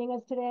for joining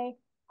us today.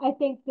 I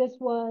think this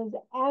was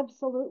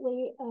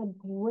absolutely a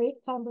great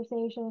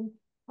conversation.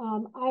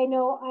 I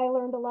know I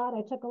learned a lot.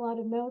 I took a lot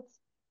of notes,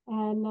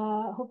 and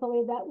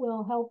hopefully that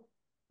will help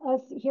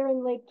us here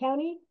in Lake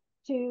County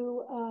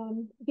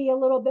to be a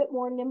little bit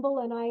more nimble.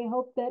 And I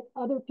hope that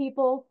other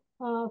people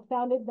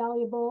found it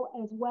valuable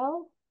as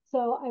well.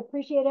 So I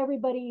appreciate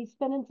everybody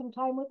spending some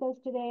time with us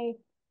today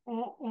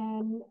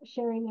and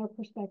sharing their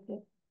perspective.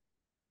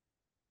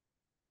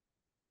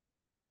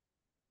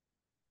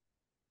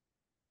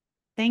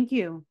 Thank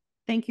you.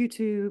 Thank you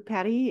to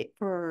Patty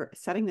for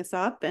setting this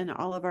up and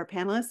all of our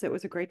panelists. It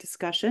was a great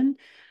discussion.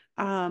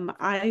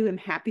 I am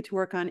happy to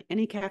work on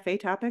any cafe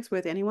topics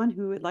with anyone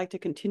who would like to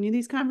continue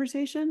these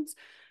conversations.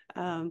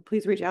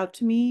 Please reach out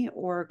to me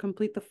or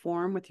complete the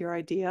form with your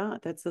idea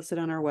that's listed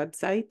on our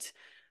website.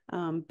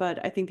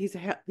 But I think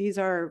these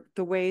are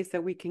the ways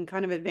that we can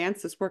kind of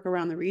advance this work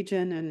around the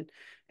region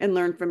and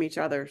learn from each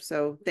other.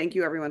 So thank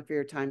you everyone for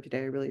your time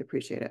today. I really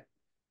appreciate it.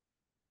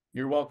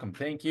 You're welcome.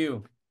 Thank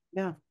you.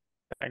 Yeah.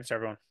 Thanks,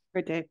 everyone.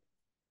 Great day.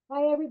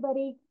 Bye,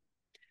 everybody.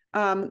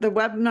 The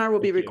webinar will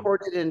be Thank you.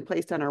 recorded and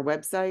placed on our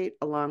website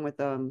along with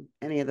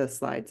any of the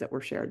slides that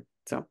were shared.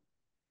 So.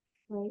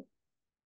 Right.